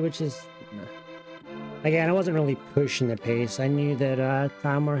 126.30, which is... Again, I wasn't really pushing the pace. I knew that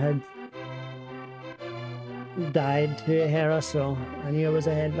Tamar had died to a Hera, so I knew I was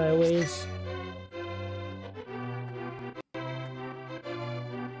ahead by a ways.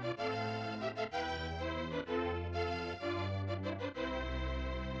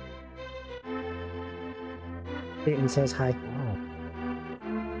 Peyton says hi.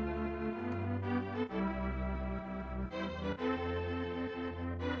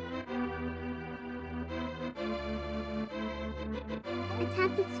 Let's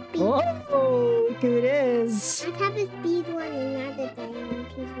have the speed. Oh, look who it is! Let's have the speed one another day when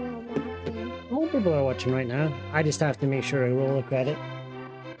people are watching. All people are watching right now. I just have to make sure I roll a credit.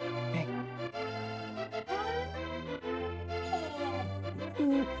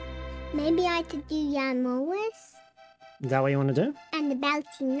 Maybe I could do Yamoas. Is that what you want to do? And the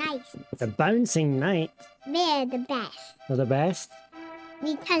bouncing knights. The bouncing knight? They're the best. They're the best?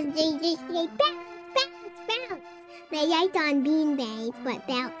 Because they just say bounce, bounce, bounce. They like on beanbags, but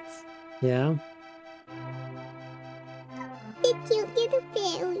bounce. Yeah. The cute little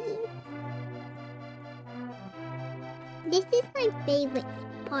fairy. This is my favorite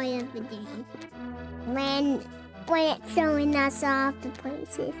part of the game. When when it's showing us off the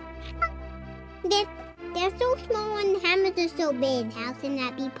places. They're so small and the hammers are so big. How can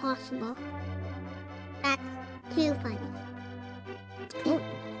that be possible? That's too funny. I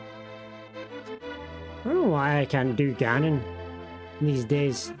don't know why I can't do Ganon these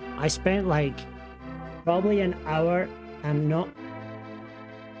days. I spent like probably an hour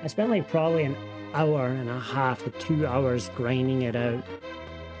I spent like probably an hour and a half to 2 hours grinding it out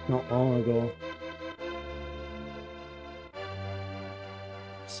not long ago.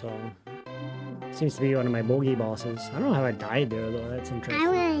 So, seems to be one of my bogey bosses. I don't know how I died there though, that's interesting. I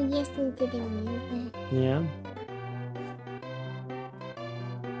want to listen to the music. Yeah.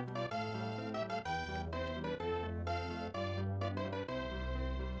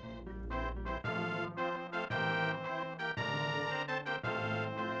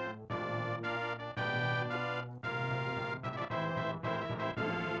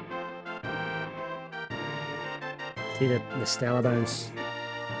 See the Stella bounce.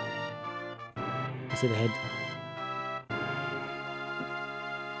 I see the head.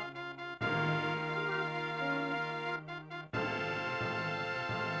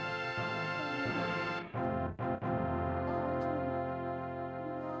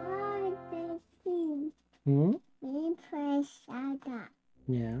 Hmm?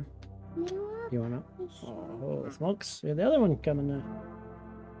 Yeah. You wanna? Oh, smokes. Yeah, the other one coming now.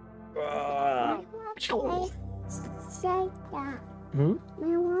 Hmm?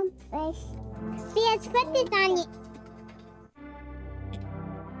 I want fish. Let's put this on it.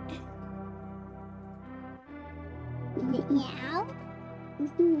 Yeah.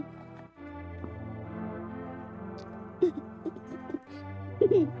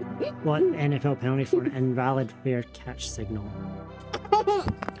 What NFL penalty for an invalid fair catch signal?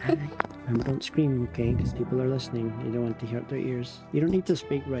 Remember, don't scream, okay? Because people are listening. You don't want to hurt their ears. You don't need to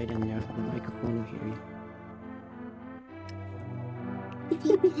speak right in there. The microphone will hear you.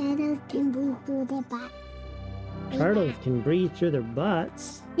 Turtles can breathe through their butts. Turtles can breathe through their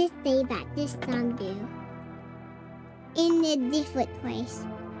butts. Just say that. This song do. In a different place.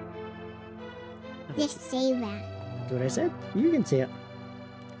 Just say that. That's what I said. You can say it.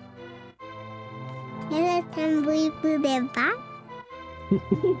 Turtles can breathe through their butts?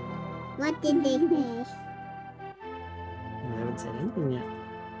 What did they say? I haven't said anything yet.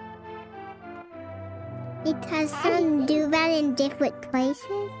 Because some do that in different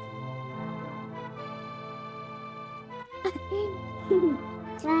places.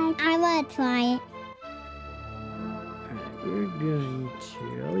 I want to try it. Alright, we're going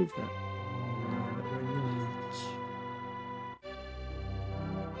to... I'll leave that. We're going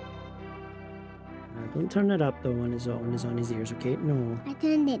to... don't turn it up though when it's on his ears, okay? No. I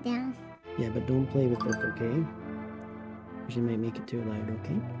turned it down. Yeah, but don't play with it, okay? Because you might make it too loud,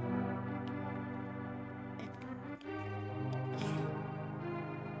 okay?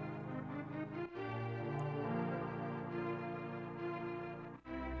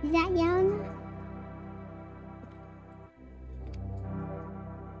 Is that yellow?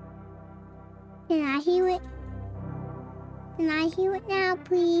 Can I hear it? Can I hear it now,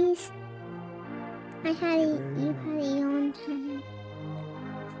 please? You had it on time.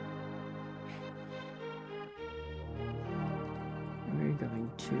 We're going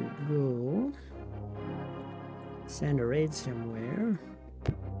to go send a raid somewhere.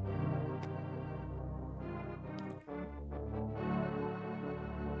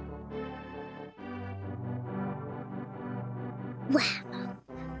 Wow.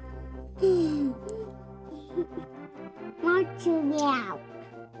 Watch it out.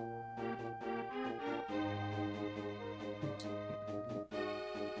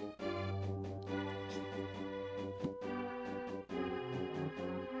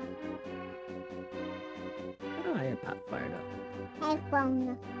 Oh, I got pop fired up. I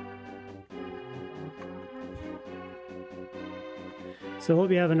found So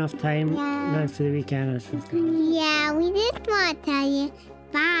hope you have enough time now for the weekend. Yeah, we just want to tell you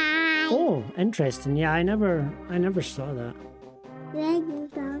bye. Oh, interesting. Yeah, I never saw that. Where you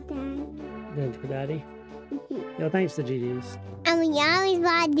go, Dad? Good for Daddy. Yeah, thanks to GDs. And we always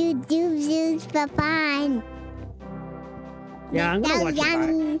want to do zoos for fun. Yeah, I'm gonna watch it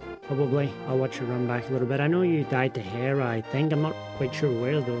yummy. back. Probably. I'll watch it run back a little bit. I know you died to Hera, I think. I'm not quite sure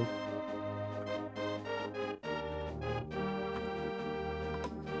where though.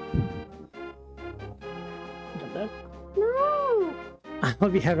 No. I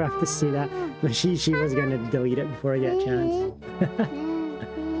hope you ever have to see that. But she was gonna delete it before I get a chance.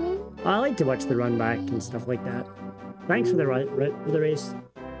 I like to watch the run back and stuff like that. Thanks for the race.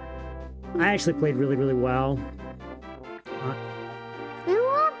 I actually played really, really well. We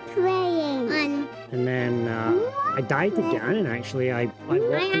were playing And then I died to Ganon, actually. I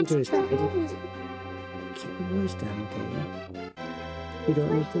walked into his fight. Keep your voice down, okay? You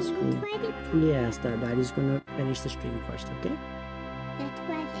don't need to scream. Yes, Daddy's gonna finish the stream first, okay? That's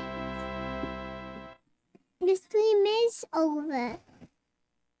right. The stream is over.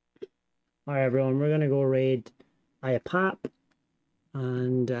 Alright, everyone, we're gonna go raid Pap,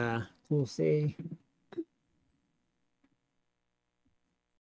 and we'll say